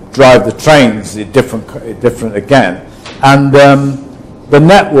who drive the trains are different again. And the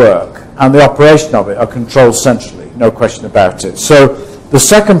network and the operation of it are controlled centrally, no question about it. So the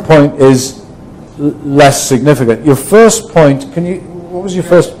second point is less significant. Your first point, what was your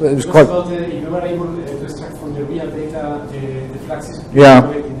first? It was quite. About if you were able to extract from the real data the fluxes. Yeah.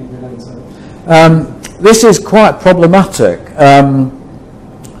 This is quite problematic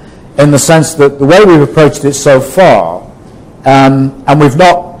in the sense that the way we've approached it so far, and we've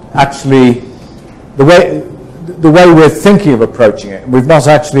not actually the way we're thinking of approaching it. We've not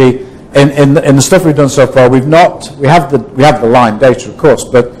actually in the stuff we've done so far. We have the line data, of course,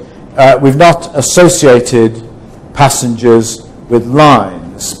 but we've not associated passengers with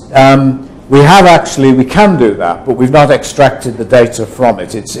lines. We can do that, but we've not extracted the data from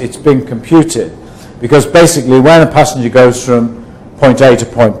it. It's been computed, because basically when a passenger goes from point A to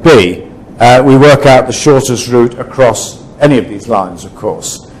point B, we work out the shortest route across any of these lines, of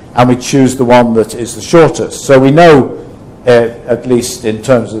course, and we choose the one that is the shortest. So we know, at least in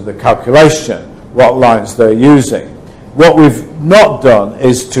terms of the calculation, what lines they're using. What we've not done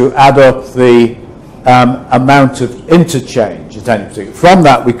is to add up the amount of interchange at any particular. From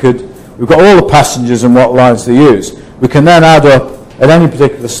that, we've got all the passengers and what lines they use. We can then add up at any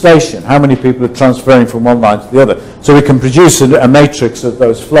particular station how many people are transferring from one line to the other. So we can produce a matrix of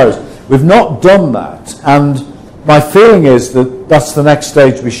those flows. We've not done that, and my feeling is that that's the next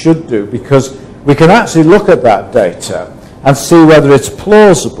stage we should do, because we can actually look at that data and see whether it's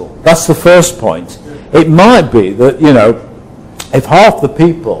plausible. That's the first point. It might be that, if half the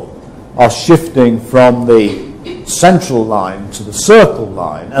people are shifting from the central line to the circle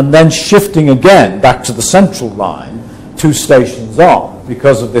line and then shifting again back to the central line 2 stations on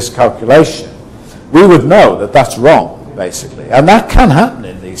because of this calculation, we would know that that's wrong, basically. And that can happen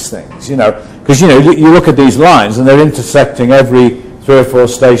in these things, because you look at these lines and they're intersecting every 3 or 4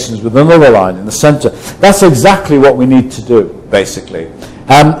 stations with another line in the center. That's exactly what we need to do, basically.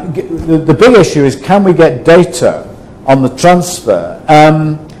 The big issue is, can we get data on the transfer?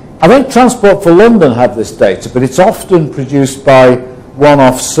 I think Transport for London have this data, but it's often produced by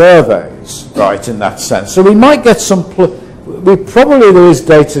one-off surveys, right, in that sense. So we might get there is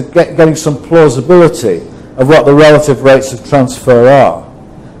data getting some plausibility of what the relative rates of transfer are.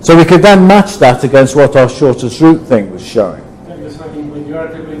 So we could then match that against what our shortest route thing was showing. Yeah, because when you are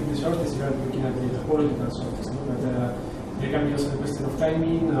calculating the shortest, you are looking at the political shortest, but there can be also the question of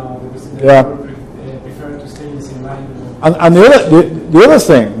timing, the question that you prefer to stay in the same line. And the other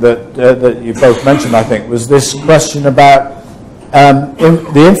thing that you both mentioned, I think, was this question about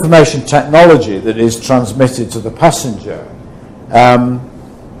the information technology that is transmitted to the passenger, of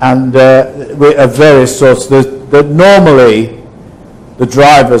various sorts. That normally the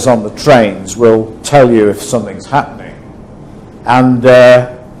drivers on the trains will tell you if something's happening, and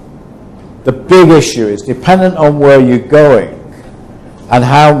The big issue is dependent on where you're going and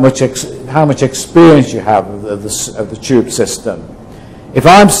how much experience you have of the tube system. If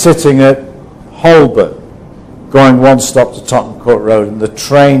I'm sitting at Holborn, going one stop to Tottenham Court Road, and the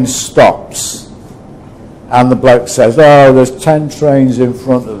train stops, and the bloke says, oh, there's 10 trains in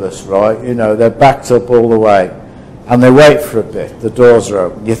front of us, right? You know, they're backed up all the way. And they wait for a bit, the doors are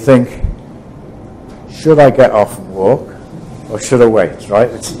open. You think, should I get off and walk, or should I wait, right?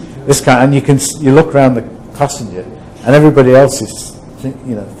 It's this kind, and you look around the passenger, and everybody else is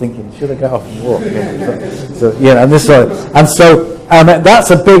thinking, should I get off and walk? And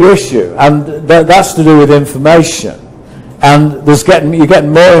that's a big issue, and that's to do with information. And you're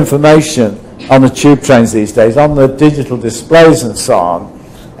getting more information on the tube trains these days, on the digital displays and so on.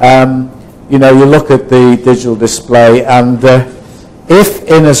 You look at the digital display, and if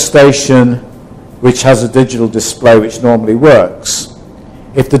in a station which has a digital display which normally works,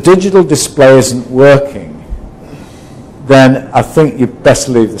 if the digital display isn't working, then I think you best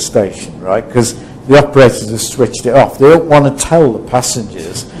leave the station, right? Because the operators have switched it off. They don't want to tell the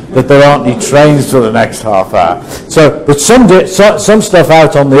passengers that there aren't any trains for the next half hour. But some stuff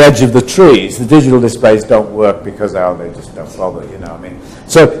out on the edge of the trees, the digital displays don't work because they just don't bother, you know what I mean?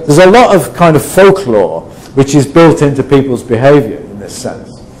 So there's a lot of kind of folklore which is built into people's behaviour in this sense.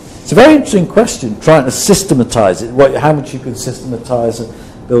 It's a very interesting question, trying to systematise it, how much you can systematise and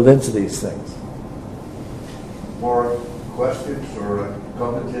build into these things. More questions or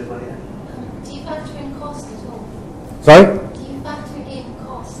comments, Maria? Do you factor in cost at all? Sorry? Do you factor in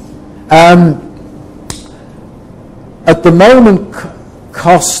cost? At the moment,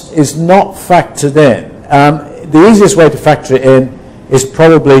 cost is not factored in. The easiest way to factor it in is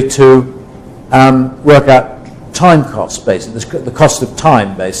probably to work out time costs, basically, the cost of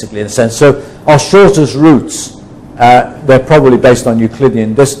time, basically, in a sense. So our shortest routes, they're probably based on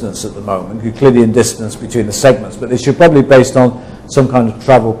Euclidean distance at the moment, Euclidean distance between the segments, but they should probably be based on some kind of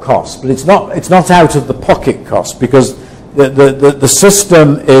travel cost. But it's not out of the pocket cost, because the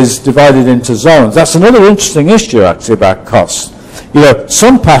system is divided into zones. That's another interesting issue, actually, about costs.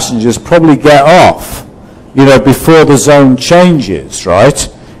 Some passengers probably get off, before the zone changes, right?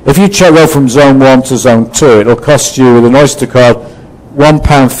 If you go from zone 1 to zone 2, it'll cost you, with an Oyster card,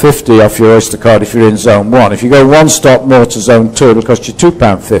 £1.50 off your Oyster card if you're in zone 1. If you go one stop more to zone 2, it'll cost you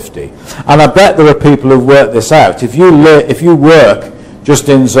 £2.50. And I bet there are people who've worked this out. If you work just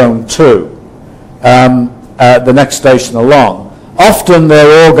in zone 2, the next station along, often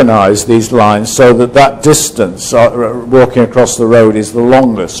they're organised, these lines, so that distance walking across the road is the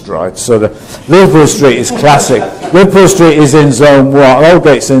longest, right? So Liverpool Street is classic. Liverpool Street is in zone 1,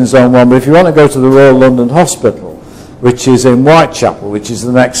 Aldgate's in zone 1, but if you want to go to the Royal London Hospital, which is in Whitechapel, which is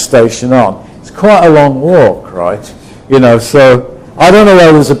the next station on, it's quite a long walk, right? So I don't know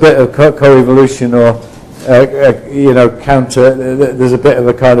whether there's a bit of co-evolution or counter. There's a bit of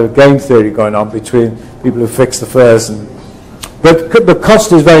a kind of game theory going on between people who fix the fares but the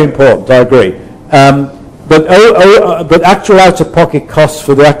cost is very important, I agree. But actual out-of-pocket costs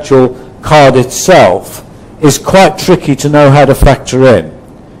for the actual card itself is quite tricky to know how to factor in,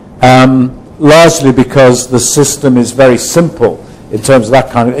 largely because the system is very simple in terms of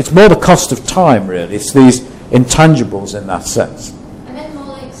that kind of. It's more the cost of time, really. It's these intangibles in that sense. And then more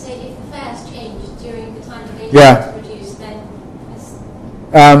like, say, if the fares change during the time that they need to produce, then it's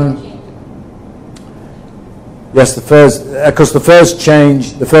yes, the fares, because the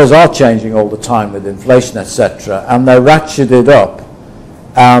fares are changing all the time with inflation, etc., and they're ratcheted up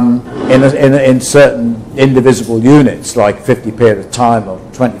in certain indivisible units, like 50p at a time or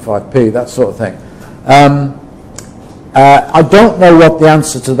 25p, that sort of thing. I don't know what the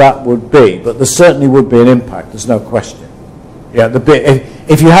answer to that would be, but there certainly would be an impact, there's no question. Yeah,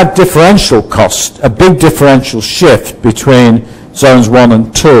 if you had differential cost, a big differential shift between zones 1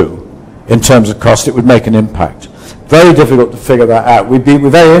 and 2, in terms of cost, it would make an impact. Very difficult to figure that out. We'd be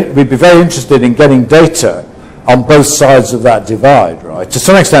very interested in getting data on both sides of that divide, right? To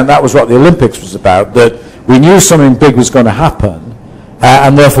some extent, that was what the Olympics was about, that we knew something big was going to happen,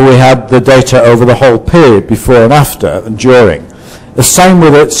 and therefore we had the data over the whole period, before and after and during. The same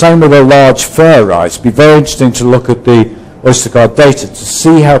with a large fare rise. It'd be very interesting to look at the Oyster card data to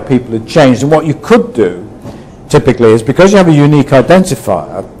see how people had changed. And what you could do, typically, is because you have a unique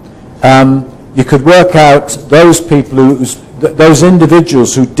identifier, you could work out those people those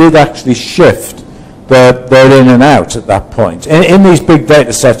individuals who did actually shift their in and out at that point. In these big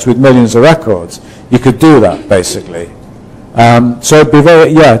data sets with millions of records, you could do that, basically. So it'd be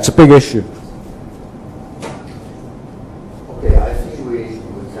it's a big issue. Okay, I think we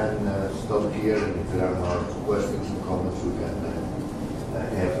can stop here, and if there are more questions and comments, we can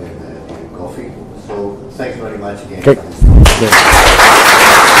have in Thanks very much again. Okay.